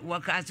nkyere wo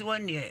ka se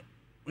won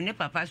ne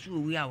papa so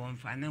owu a won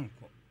fa ne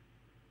nko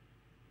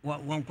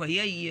won kwa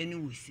ye ni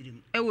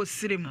wosirim e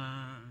wosirim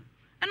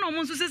ena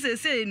omun so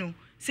se no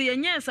se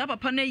yenye sa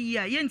papa na yi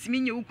a yentimi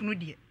nye ukunu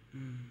de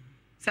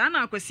sa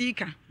na akwasi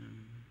ka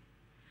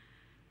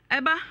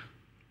eba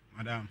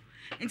madam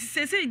nti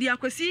se di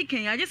akwasi kan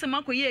ya jese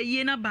makoye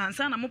yi na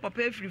bansa na mo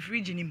papa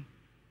fridge nim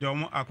de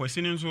omo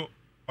akwasi ni nso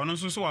ono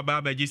nso so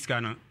waba ba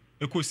jiska na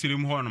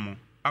ekosirim ho no mo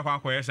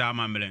akwakoye sa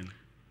amamren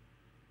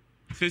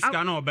se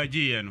ska na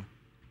obaji ye no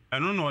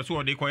eno no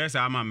so de koye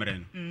sa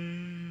amamren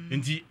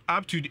nti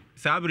up to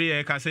sabre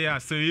ye ka se ya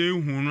se ye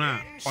hu no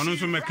a ono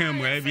nso meka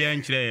mu e bia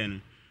nkyere ye no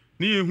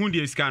ni ehu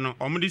de sika no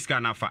omudi sika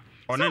nafa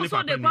ona ni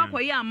papa ni so de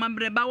kwa ya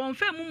amamre ba won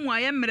fa mu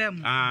aye mrem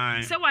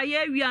se wa ye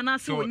awia na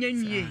se onye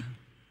nwie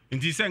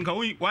nti se nka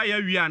wa ye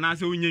awia na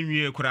se onye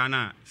nwie kura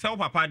na se wo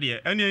papa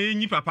de ene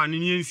enyi papa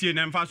ni ensie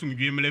na mfa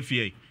somdwe mle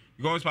fie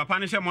because papa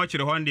ni se mo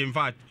kire ho ndi in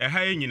fact e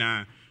ha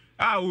nyina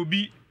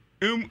obi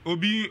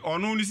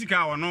ono ni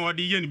sika ono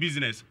ode ye ni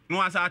business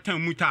no asa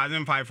atam mu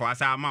 1500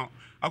 asa ama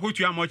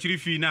akotua mo kire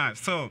fee na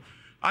so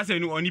asa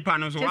ni onipa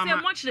no so wa ma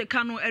se mo kire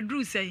ka no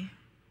edru sei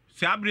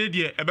se abre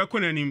de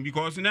ebekonanim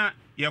because na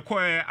ye ko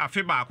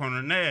afe ba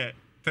kono na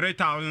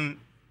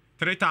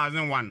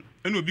 3001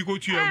 eno obi ko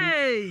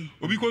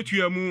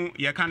tua mu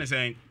ye kan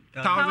say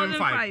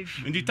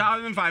 1005 ndi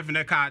 1005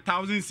 na ka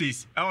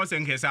 1006 e o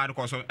sen kesa ad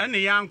koso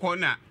ene ya nko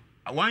na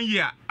 1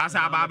 year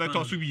asa ba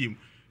beto so biem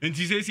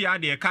nti sesi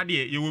ade ka de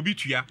ye obi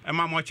tua e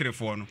ma mo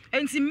kyerefo no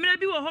nti mmira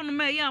bi wo ho no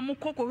ma ye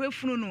amokoko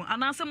hwefunu no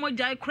anase mo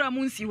jai kra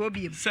mu nsi ho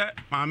biem se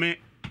maame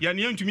ye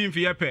ne ntumi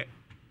mfi ye pe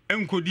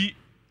enkodi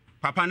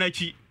papa na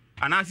chi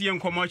anase ye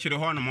nkomo kyere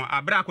ho no mo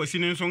abra akwasi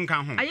ni nso nka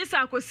ho ayesa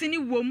akwasi ni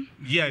wom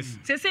yes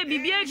se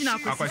bibia gina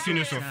akwasi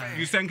ni so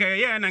you senka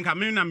ye na nka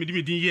me na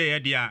medimidin ye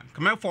dia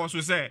kama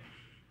force se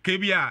ke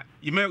bia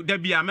ime da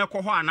bia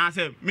mekọ ho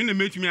anase me na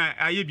metumi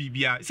aye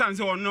bibia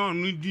sanse ono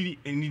di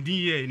din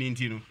ye ni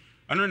ntino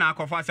ono na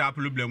akọfa sa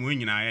problem we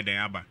nyina ye den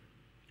aba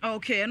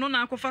okay eno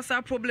na akọfa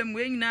sa problem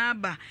we nyina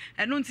aba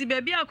eno nti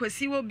baabi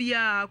akwasi wo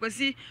bia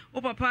akwasi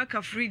wo papa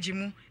ka fridge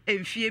mu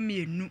emfie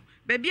mienu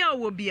baabi a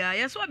wo bia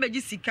yeso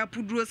abegi sika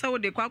puduro sa wo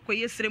de kwa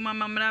akoye srem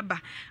amamra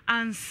ba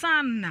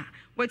ansana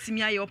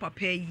watimi aye wo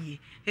papa yie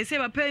ese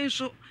papa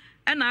nso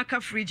ena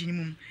aka fridge ni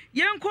mum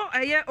yenko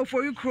eye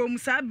ofori krom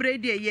sa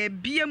bread ye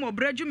biem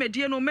obraju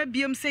medie no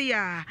mabiem se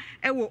ya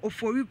ewo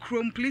ofori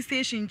krom police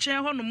station chen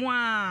honom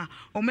a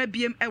o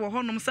mabiem ewo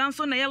honom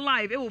sanso na ye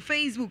live ewo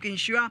Facebook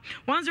insure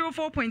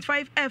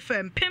 104.5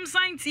 FM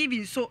Pimsign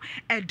TV so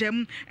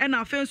edem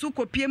ena afenso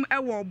kopiem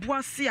ewo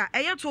oboase a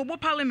eye to obo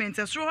parliament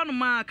esro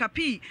honom a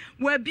kapi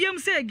wa biem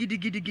se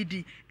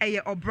gidigidi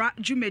eye obra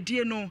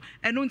jumedie no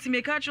eno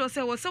ntimeka cho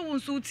se wo se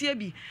wonso tie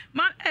bi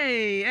ma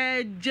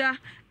eja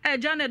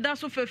Jane da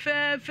so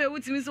fe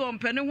wutimi so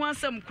ompene ho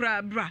asem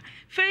kra bra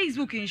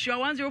Facebook insure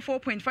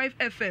 104.5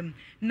 FM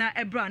na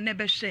ebra ne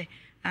be hwe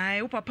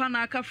ai wo papa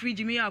na aka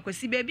fridge mi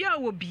akwasi baby a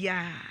wo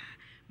bia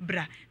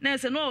bra na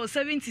se no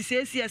 70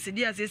 ccs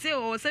dia se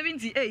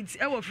 78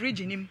 e wo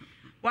fridge nim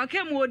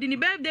wakem wo di ni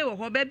birthday wo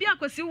ho baby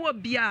akwasi wo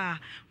bia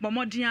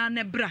bomodin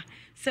ne bra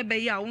se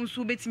be ya wo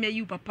nso betimi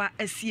ayi papa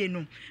asie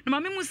no na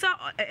mame musa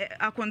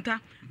akonta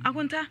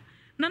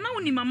na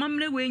woni mama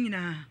mre we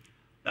nyina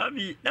na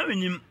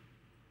nim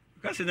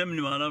kasi na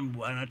mni mana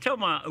mbu ana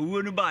tema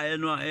uwo nu ba ye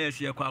no a ye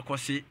se kwa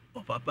akose o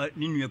papa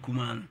ni nua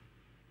kuma no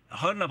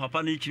ho na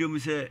papa na kire mu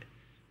se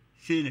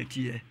na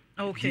tie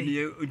okay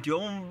nti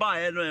o ba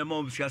ye no e ma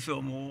obisa se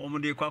o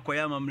de kwa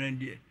koya mamre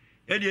ndie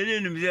e de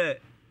nim se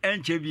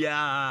enche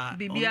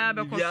bibia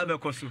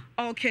bekoso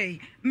okay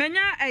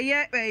menya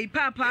eye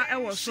papa e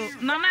wo so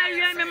na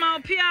awie me ma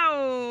opia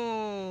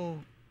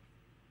o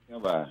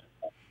yaba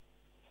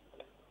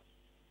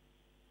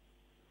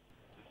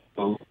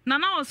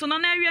Nana also na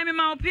awie me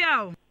ma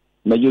opia o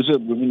na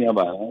Joseph Bumini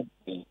aba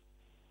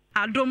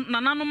adom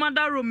nana no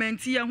mada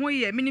romanti ye ho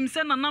ye minim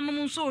se nana no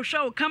nso hwe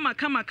o kama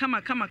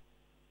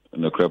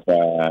no krepa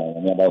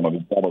na ba ma bi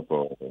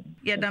ko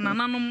ye da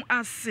nana no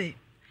ase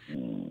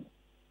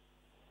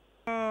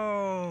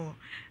oh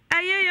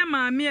aye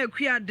maami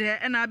akuade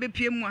e na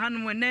abepie mu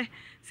hanom ne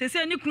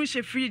sese ni kunu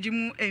hye fridge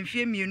mu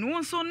enfie mienu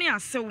wonso ne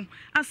asew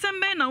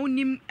asembe na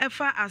onim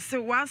efa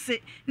asew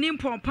wase ni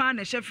mpompa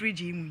na hye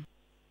fridge mu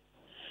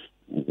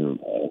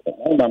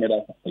na me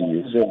da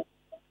so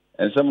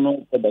ensem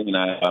no ko ba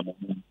nyina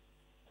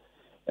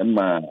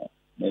emma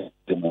me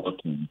te mo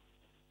to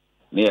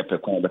ne e pe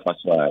kon be fa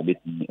so a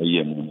beti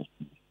eye mu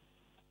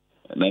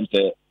na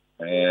nte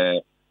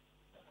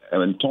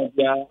enton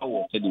bia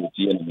wo se di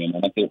tie ne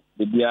na te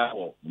bia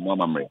wo mo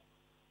mamre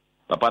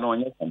papa no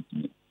onye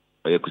santi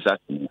o ye kusa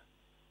ti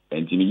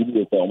enti ni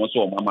yibi ko mo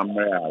so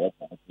mamre a wo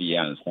ta fi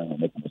ansa na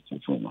me ko ti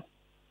fu no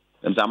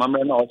em sa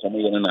mamre na o so mo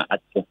ye na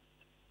ate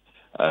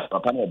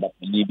papa no ba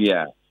ni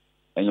bia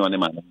enyo ne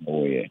ma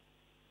no ye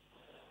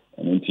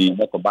enti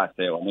ba ko ba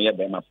se o mo ye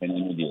be ma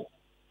fani ni die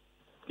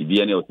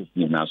bibia ne o ti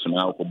ni na so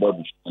na ko ba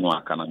bu no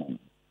aka na no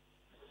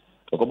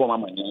ko bo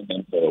mama ni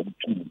ben ko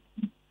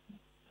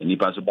ni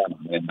pa so ba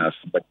na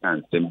so ba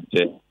kan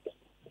semte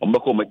o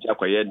mbako ma ti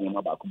akwaye ni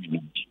ma ba ko bi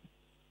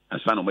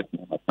ansa na o ma ti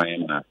ma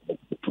fan na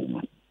to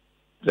no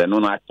ze no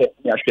na ate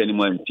ya hwe ni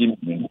mo antim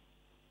ni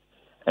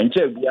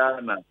enche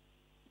bia na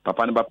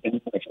papa ne ba pani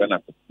ko hwe na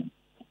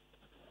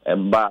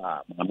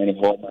emba mama ni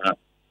ho ma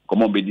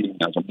como be di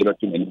na so be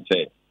to ni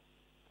se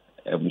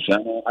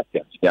busano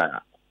ate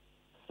ya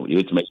o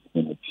yeti ma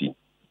ni ti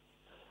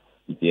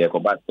ti ko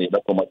ba se ba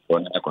ko ma ko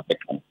na ko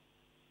tekan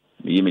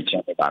mi mi cha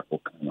ba ko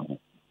kan no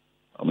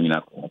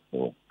omina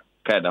ko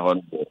kada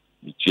hon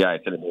bi chia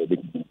tele be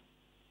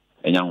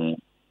enya ho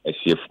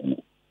asiefu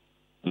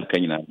no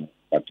kanyina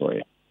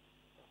atoye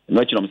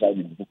no chino msa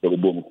bi ko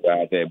bo mu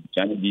kwa te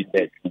chane bi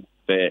se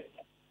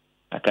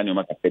akani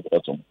ma ka te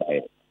ko so msa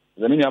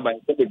zamini aba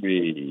te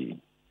be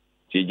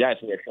ti ja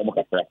se e mo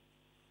ka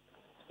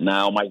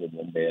na o ma ye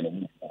be no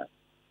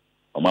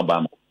o ma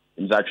ba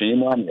msa twen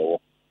mu am yo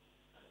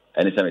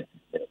eni se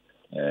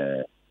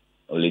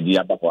ole di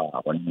aba kwa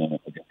no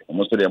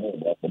mo so de mo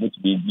ba mo ti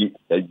bi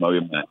e ma we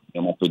ma e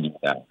mo to di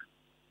ta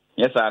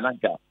yes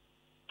ananka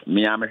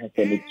mi am he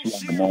se le tu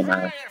an mo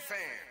na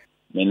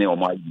me o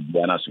ma di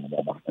na so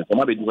ba so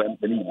ma be di wa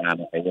mi ni na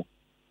na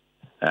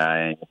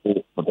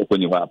ko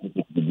ni wa po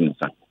di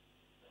nsa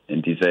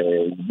enti se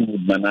di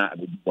mana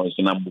be ko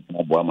so na bu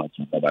na bo ma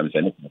tu ba mi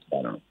se ne ko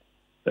sa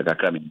se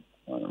kakra mi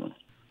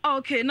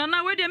okay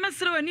nana we de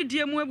mesere wani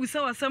die mu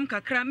abusa wasam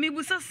kakra mi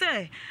busa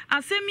se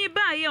asemi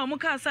ba ye o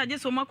muka asa je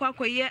so makwa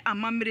akoye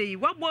amamre yi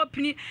wabo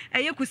pini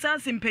eye kusa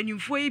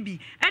asempanyimfo yi bi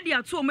e de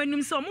ato o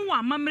manum se o mo wa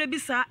amamre bi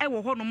sa e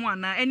wo ho no mo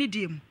ana eni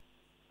die mu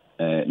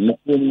no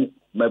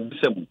ma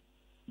bisa mu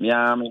mi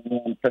am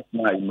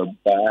personal ma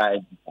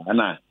ba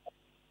ana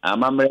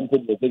amamre nko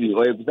de bi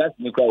o ye kusa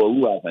asemi kwa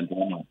wu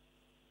asantema no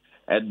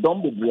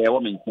dom be bre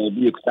wo men kan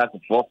bi kusa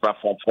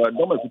for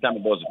dom akuta me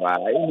boss fa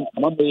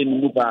amamre ni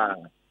mu ba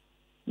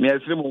me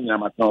afiri mu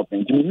nyama tan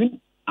penti mi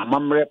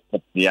amamre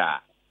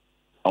patia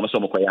o so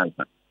mo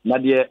kwayansa na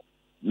de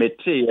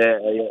mete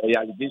ya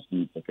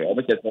allegation ke o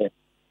be se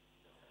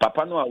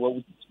papa no a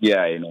wawu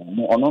tia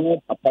no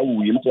ono papa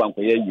wu yim to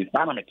ankoye yi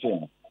sa na mete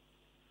no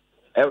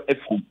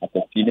efu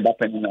akoti ni ba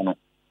pani na no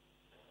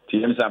ti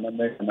yim sa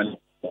amamre man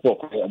ko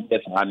ko o be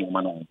sa ni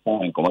man on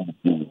tan ko ma bi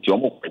ti o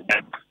mo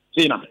kwanya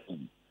ti na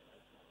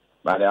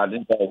ba I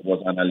didn't say it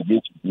was an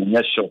allegation ni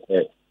ya shock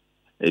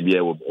e bi e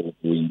wo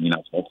ni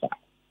na so fa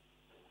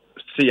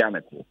see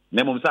amete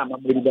na mum sa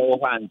amamre bi wo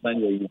fa ansan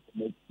ye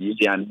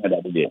yi an na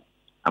da be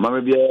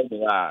amamre bi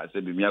e a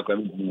se bi mi akwa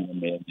mi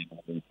me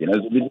na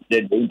so bi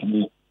de don't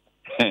me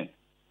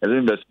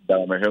even best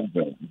da ma hem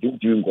do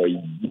ngo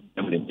yi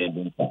am le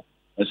den fa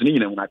so ni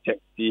nyina na check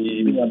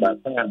ti ni ba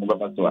san an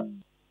ba so a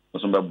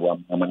so ba bo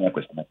amanya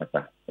kwesta na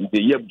kata nti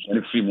ye bu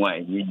so free mu a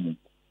yi ni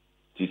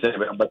ti se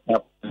be ba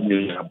ta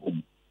mi ya bu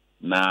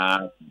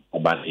na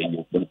ba ye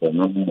ko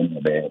no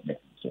be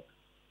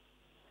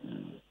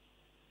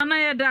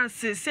ye da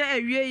se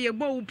awie ye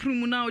bo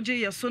prumu na oje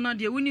ye so na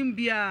de wonim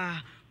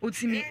bia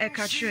otimi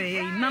eka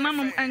kire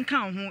nananom enka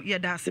ho ye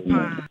da se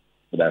pa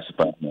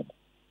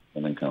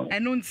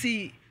eno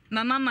nti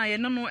nanana ye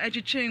no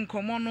echiche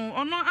nkomo no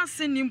ono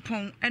ase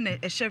nimpon ene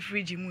ehye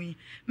fridge mu yi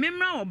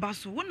memra oba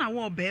so wo na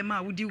wo be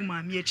ma wodi wo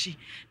maami achi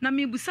na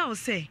mebusa wo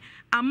se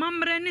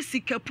amamre ne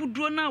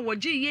sikapuduro na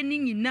woje ye ni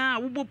nyina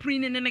wo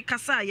boprin ne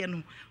kasa ye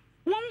no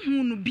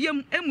wonhu no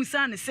biam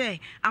emusa ne se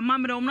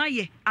amamre omra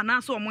ye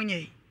anaso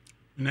omonye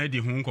na di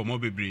hu nkomo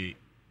bebre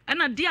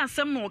ena di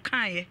asem no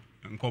kan ye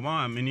nkomo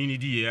a menini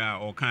di ye a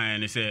o kan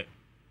ne se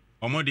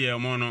omo de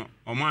omo no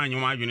omo anyo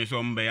adwene so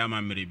ombe ya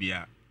amamre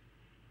bia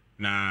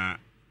na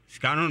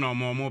skano no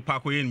omo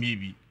pakoye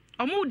nbibi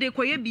omo de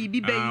koye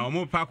bibi ben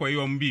omo pakoye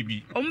omo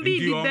bibi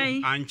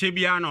ben anche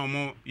bia na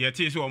omo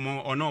yete so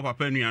omo ono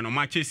papa nua no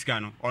ma che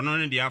skano ono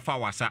ne de afa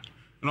wasa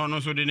na ono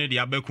so de ne de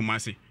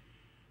abakumase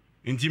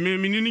nti me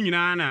ni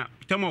nyina na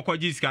temo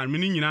kwaji skano me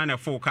nyina na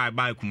full car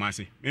ba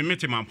kumase me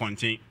mete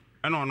mamponten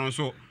na ono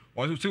so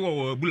o se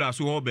wo bula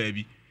so ho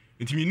baabi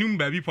nti me num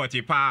baabi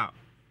poti pa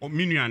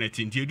me nua na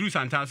ti nti edu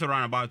santa so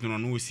run about no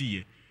no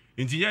siye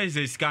nti ya is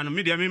skano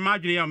me de me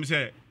madwene yam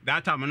se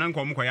that time na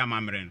nkom koya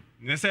mamre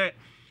ne se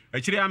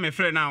akire ya me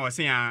frɛ na wo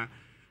se ya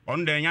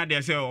on de nya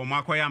de se o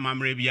makoya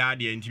mamre bia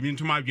de ntimi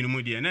ntuma adwene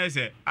mu de na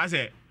se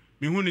ase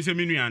me hu ni se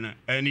me nua na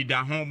ani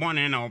da ho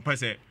bone na wo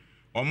pese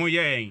o mo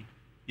ye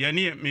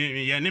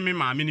ne me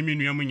ma me ni me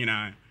nua mu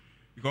nyina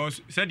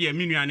because said de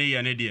me nua ne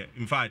ye ne de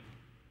in fact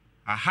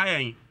a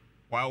hayen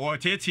wa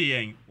tete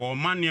yen o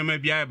man ne ma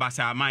bia ba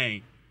sa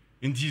mayen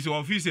nti so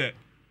office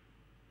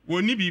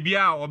woni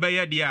bibia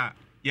obeye de a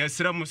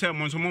yesrɛ mo se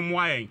mo nso mo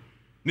moayen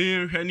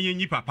ne hwɛ ne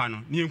nyi papa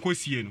no ne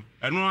nkosie no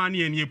ɛno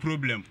ani ne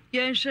problem ye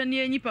hwɛ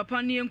ne nyi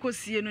papa ne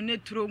nkosie no ne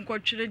turo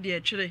nkɔtwere de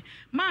ɛtwere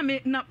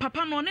maame na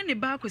papa no ne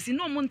ba akosi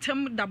no mo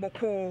ntem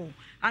dabɔkɔ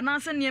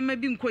anaasɛ ne ma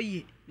bi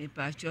nkɔyie me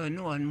pa cho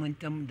no on mo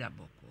ntem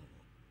dabɔkɔ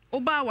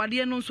oba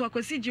awade no nso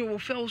akosi gye wo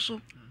fɛw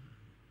so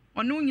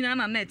ɔno nyina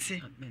na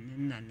nete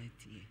na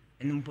nete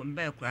ɛno mpom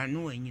ba kura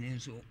no anyine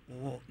nso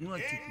wo no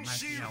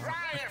atikmasi ya wo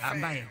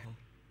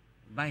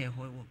abaye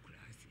ho wo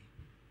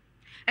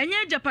enye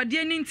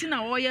japade ni nti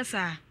na wo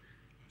yesa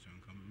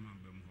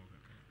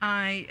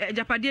ai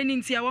japade ni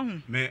nti a wo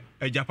hu me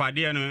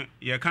japade no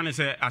ye kan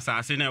se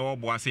asase na wo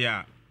boase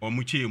a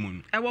omuchie mu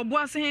no e wo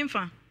boase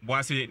hemfa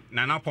boase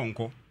na na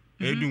ponko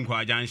edu nko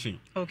ajanshin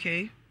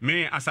okay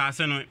me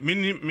asase no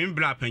me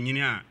bra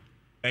panyini a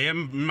eye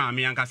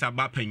maame yankasa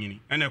ba panyini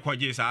ene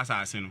koje sa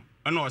asase no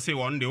ena o se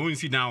won de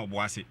onsi dan wo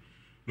boase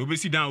no be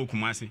si dan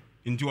okumase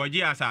nti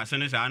oje asase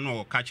no sa na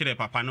o ka kire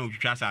papa na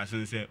otwitwa asase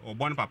no se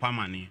obon papa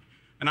mane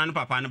na no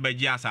papa no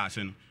baji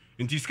asase no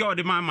nti sika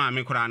ode ma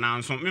me kura na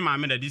nso me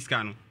maame da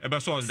diska no ebe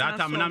so that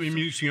time na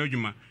me sua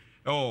adwuma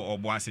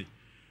oboase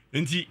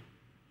nti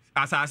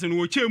asase no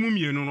wo chemu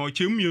mienu no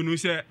chemu mienu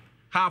se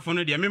half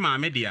no de me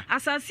maame de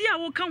asase a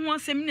wo ka ho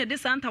asem ne de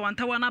santa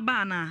wantawa na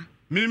ba na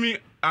mimi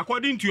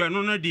according to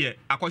eno no de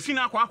akosi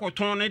na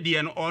akoton ne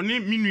de no oni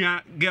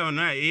minua girl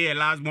na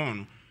last born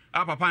no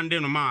a papa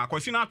nde no ma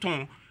akosi na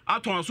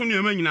aton so ne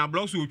ma nyina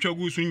blocks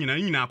otwagu so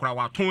nyina akora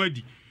waton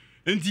adi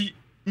nti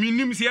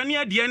minim se ane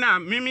ade na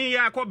mimi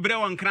ya akɔbrɛ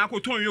won kra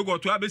akɔton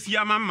yogurt abesi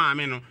ama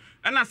maame no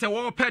ɛna sɛ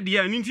wo pɛ de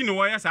ani nti ne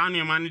wo yɛ saa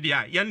ne ma ne de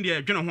a yɛn de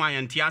adwene ho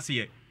ayɛ nte ase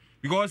yɛ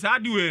because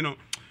ade we no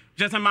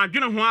just ma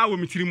adwene ho a wo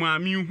mitiri mu a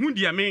mi hu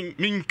de me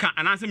nka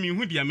anase mi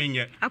hu de me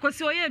nyɛ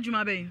akosi oyɛ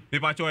adwuma bɛn me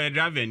pa cho oyɛ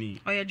driver ni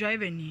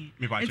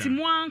nti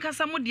mo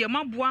ankasa mo de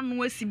maboa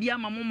no asi bia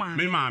ma mo maame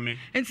me maame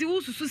nti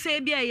wo susu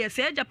sɛ bia yɛ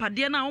sɛ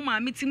japade na wo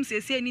maame tim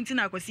sɛ ni nti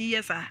na akosi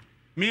yɛ saa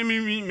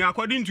me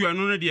according to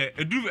anu no de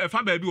edu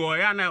efa ba bi o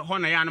ya na ho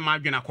na ya na ma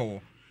adwena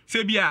kɔ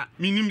se bia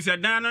minim se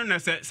dan no na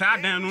se sa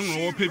dan no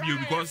no wo pɛ bi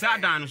because sa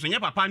dan no so nya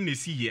papa na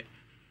si ye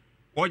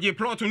oje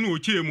plot no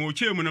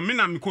ochemu no me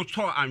na me ko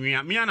to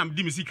anwea me na me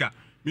di misika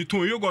me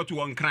ton yogurt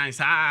won kran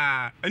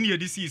sa ani ye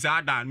di si sa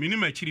dan me ni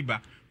ma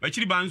chiriba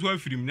nso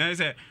afirim na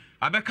se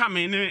abeka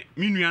me ne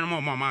me nua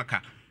no ma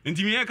aka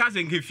nti me ye ka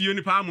se nke fie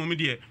ni pa mo me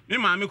de me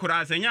ma me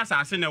kora se nya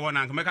asase na wo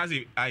na nka me ka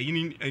se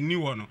ayini ani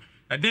wo no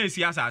dan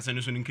si asase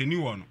no so nkani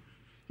wo no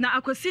na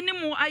akosi ni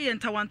mu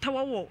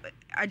ayentawantawa wo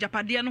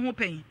ajapade no ho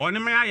pen one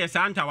me aye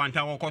sa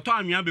ntawantawa koto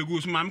anwea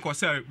begu so ma me ko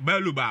se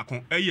balu ba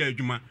ko eye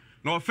adwuma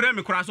na ofre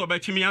me kora so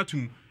obachimi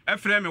atum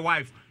efre me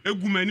wife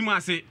egu mani mu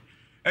ase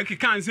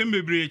ekika nsem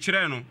bebre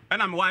kire no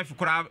na me wife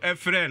kora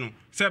efre no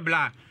se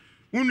bla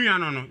unua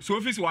no so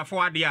office wa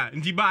forward a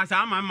ndi ba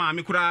sa ma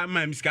me kora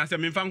ma misika se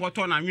me mfa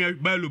ngoto na anwea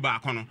balu ba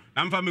ko no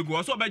na mfa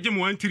megu so obaje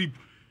mo one trip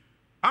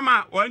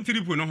ama one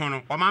trip no ho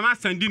no o mama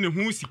sandi ne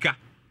ho sika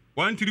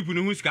one trip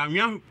no ho sika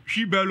anwea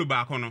hwi balu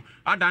ba ko no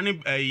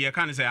adane ye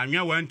kan se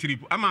anwea one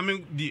trip ama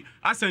me di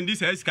asandi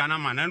se sika na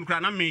ma na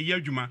nkura na me ye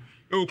adwuma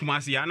e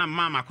okumase ya na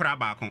mama kora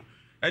ba ko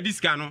edi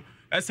sika no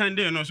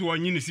esande no so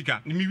wonyi ne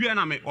sika me wi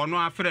na me ono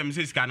afrem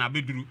se sika na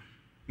beduru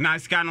na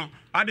sika no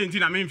adenti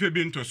na me mfe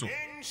bi nto so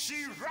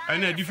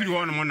ɛna di firi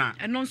hɔ no mo na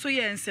ɛno nso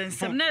yɛ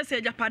nsensɛm na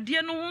ɛsɛ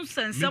agyapadeɛ no ho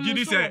nsensɛm nso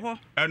nso wɔ hɔ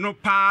ɛno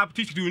paa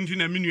titiri nti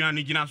na menua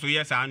no gyina so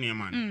yɛ saa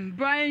nneɛma no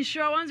Brian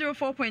Shaw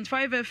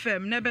 104.5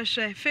 FM na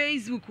bɛhwɛ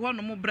Facebook hɔ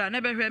no mo bra na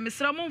bɛhwɛ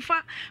mesra mo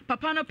mfa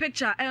papa no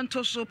picture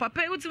ɛnto so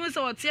papa wotumi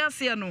sɛ wɔte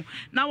aseɛ no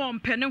na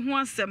wɔmpɛ ne ho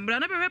asɛm bra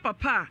na bɛhwɛ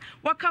papa a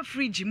waka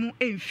fridge mu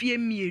mfie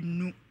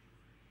mienu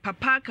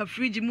papa ka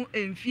fridge mu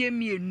mfie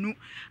mienu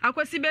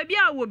akwasi baabi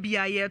a wɔ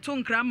bia yɛ to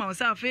nkra ma wo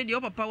sɛ afei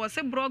deɛ papa wɔ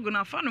se brog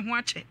na fa ne ho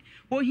akyɛ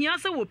ohia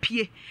sɛ wɔ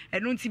pie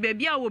ɛno nti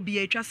baabi a wɔ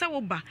bia atwa sɛ wo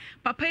ba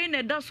papa yi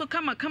na da so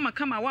kama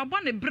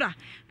wabɔ ne bra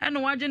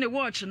ɛna wagye ne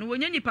watch no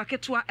wɔnya nipa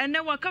ketewa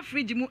ɛnɛ waka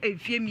fridge mu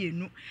mfie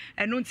mienu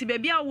ɛno nti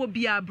baabi a wɔ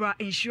bia bra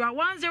nhyira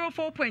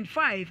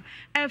 104.5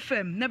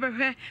 FM na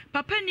bɛhwɛ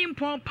papa ni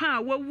mpɔn pa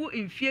a wawu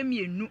mfie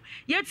mienu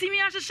yɛtimi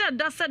ahyehyɛ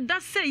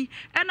dasɛ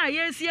ɛna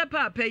yɛsie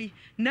papa yi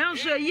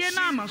nanso yie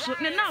na so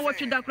ne na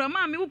wɔtwe da kra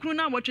ma me wukuru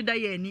na wɔtwe da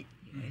yɛni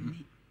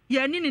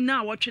ne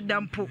na wɔtwe da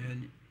mpo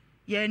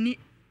yɛni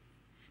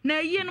na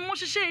yie no mo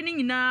hyehyɛ ni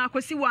nyinaa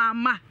akwasi wa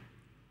ama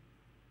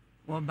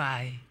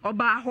wɔbae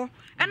ɔbaa hɔ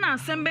ɛna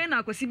asɛm bɛn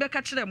na akwasi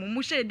bɛka kyerɛ mo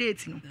mo hyɛ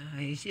date no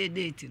hyɛ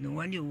date no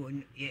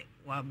wɔne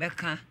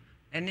wɔbɛka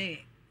ɛne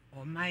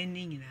ɔman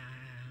ne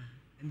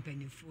nyinaa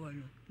mpanimfoɔ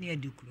no ne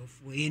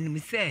adekurɔfoɔ yɛnim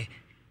sɛ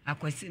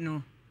akwasi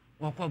no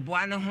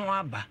wɔkɔboa ne ho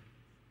aba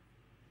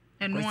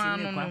ɛnoa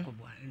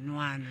no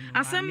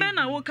asɛm bɛn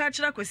na woka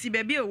kyerɛ akwasi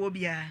baabi a wɔ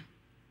bia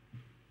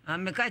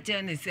meka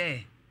kyerɛ ne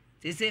sɛ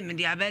sɛ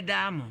mede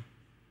abɛdaa mo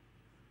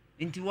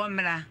nti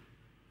wɔmmra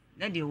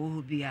na deɛ wɔ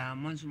hɔ bia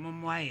mo nso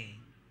mommoa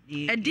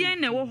yɛ ɛdeɛn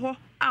na ɛwɔ hɔ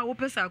a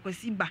wopɛ sɛ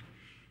akwasi ba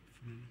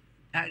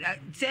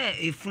sɛ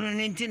efunu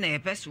no nti na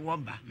yɛpɛ so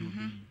wɔba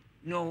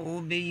na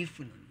wɔbɛyi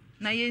funu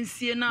na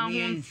yɛnsie na ho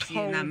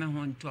ntɔ na me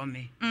ho ntɔ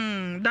me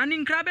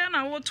dane nkra bɛn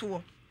na woto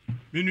wɔ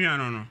me nua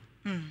no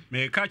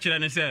meka kyerɛ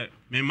ne sɛ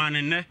mema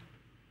ne nnɛ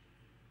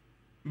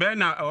bɛɛ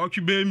na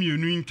ɔtwe bɛɛ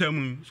mienu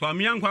ntam so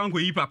amea nkwa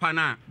nkɔyi papa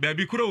no a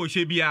baabi koro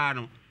wɔhyɛ biara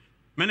no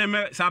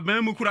mene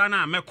saban mu kura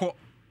na mɛkɔ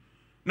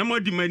na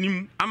mɔdi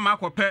manim ama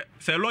akɔpɛ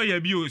sɛ lawyer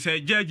bi o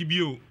sɛ judge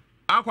bi o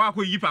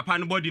akɔyi papa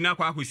no bɔdi na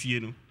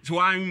akɔsie no so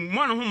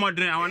mmɔ no ho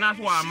mmɔdene awɔna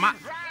so ama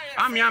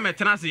amea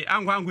mɛtena se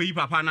ankwa nkɔyi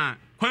papa no a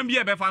kwan bi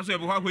ɛbɛfa so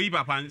ɛbɛkɔ akɔyi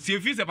papa no sɛ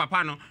ɛfiri sɛ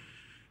papa no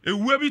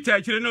ɛwua bi ta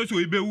akyire no so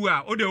ɛbɛwu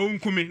a wode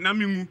ɔnkume na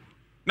menwu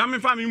na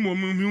mefa me mmom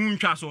mehu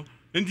ntwa so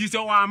nti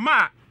sɛ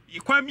wɔama a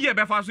kwan bi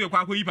ɛbɛfa so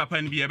ɛkɔ akɔyi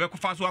papa no bi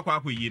ɛbɛkɔfa so akɔ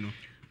akɔyi no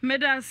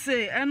meda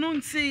se ɛno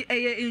nti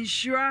ɛyɛ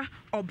nhyira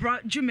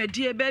ɔbra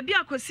dwumadie baabi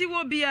akwasi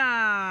wɔ bia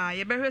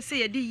yɛbɛhwɛ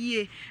sɛ yɛde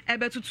yie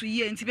ɛbɛtoto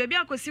yie nti baabi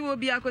akwasi wɔ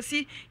bia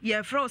akwasi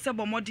yɛfrɛ wo sɛ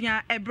bɔmmɔden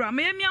a ɛbra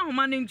ma yɛmi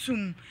ahoma no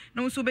ntum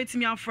na nso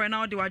wobɛtumi afrɛ na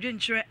wode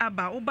wadwenkyerɛ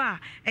aba woba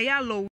a ɛyɛ alɔ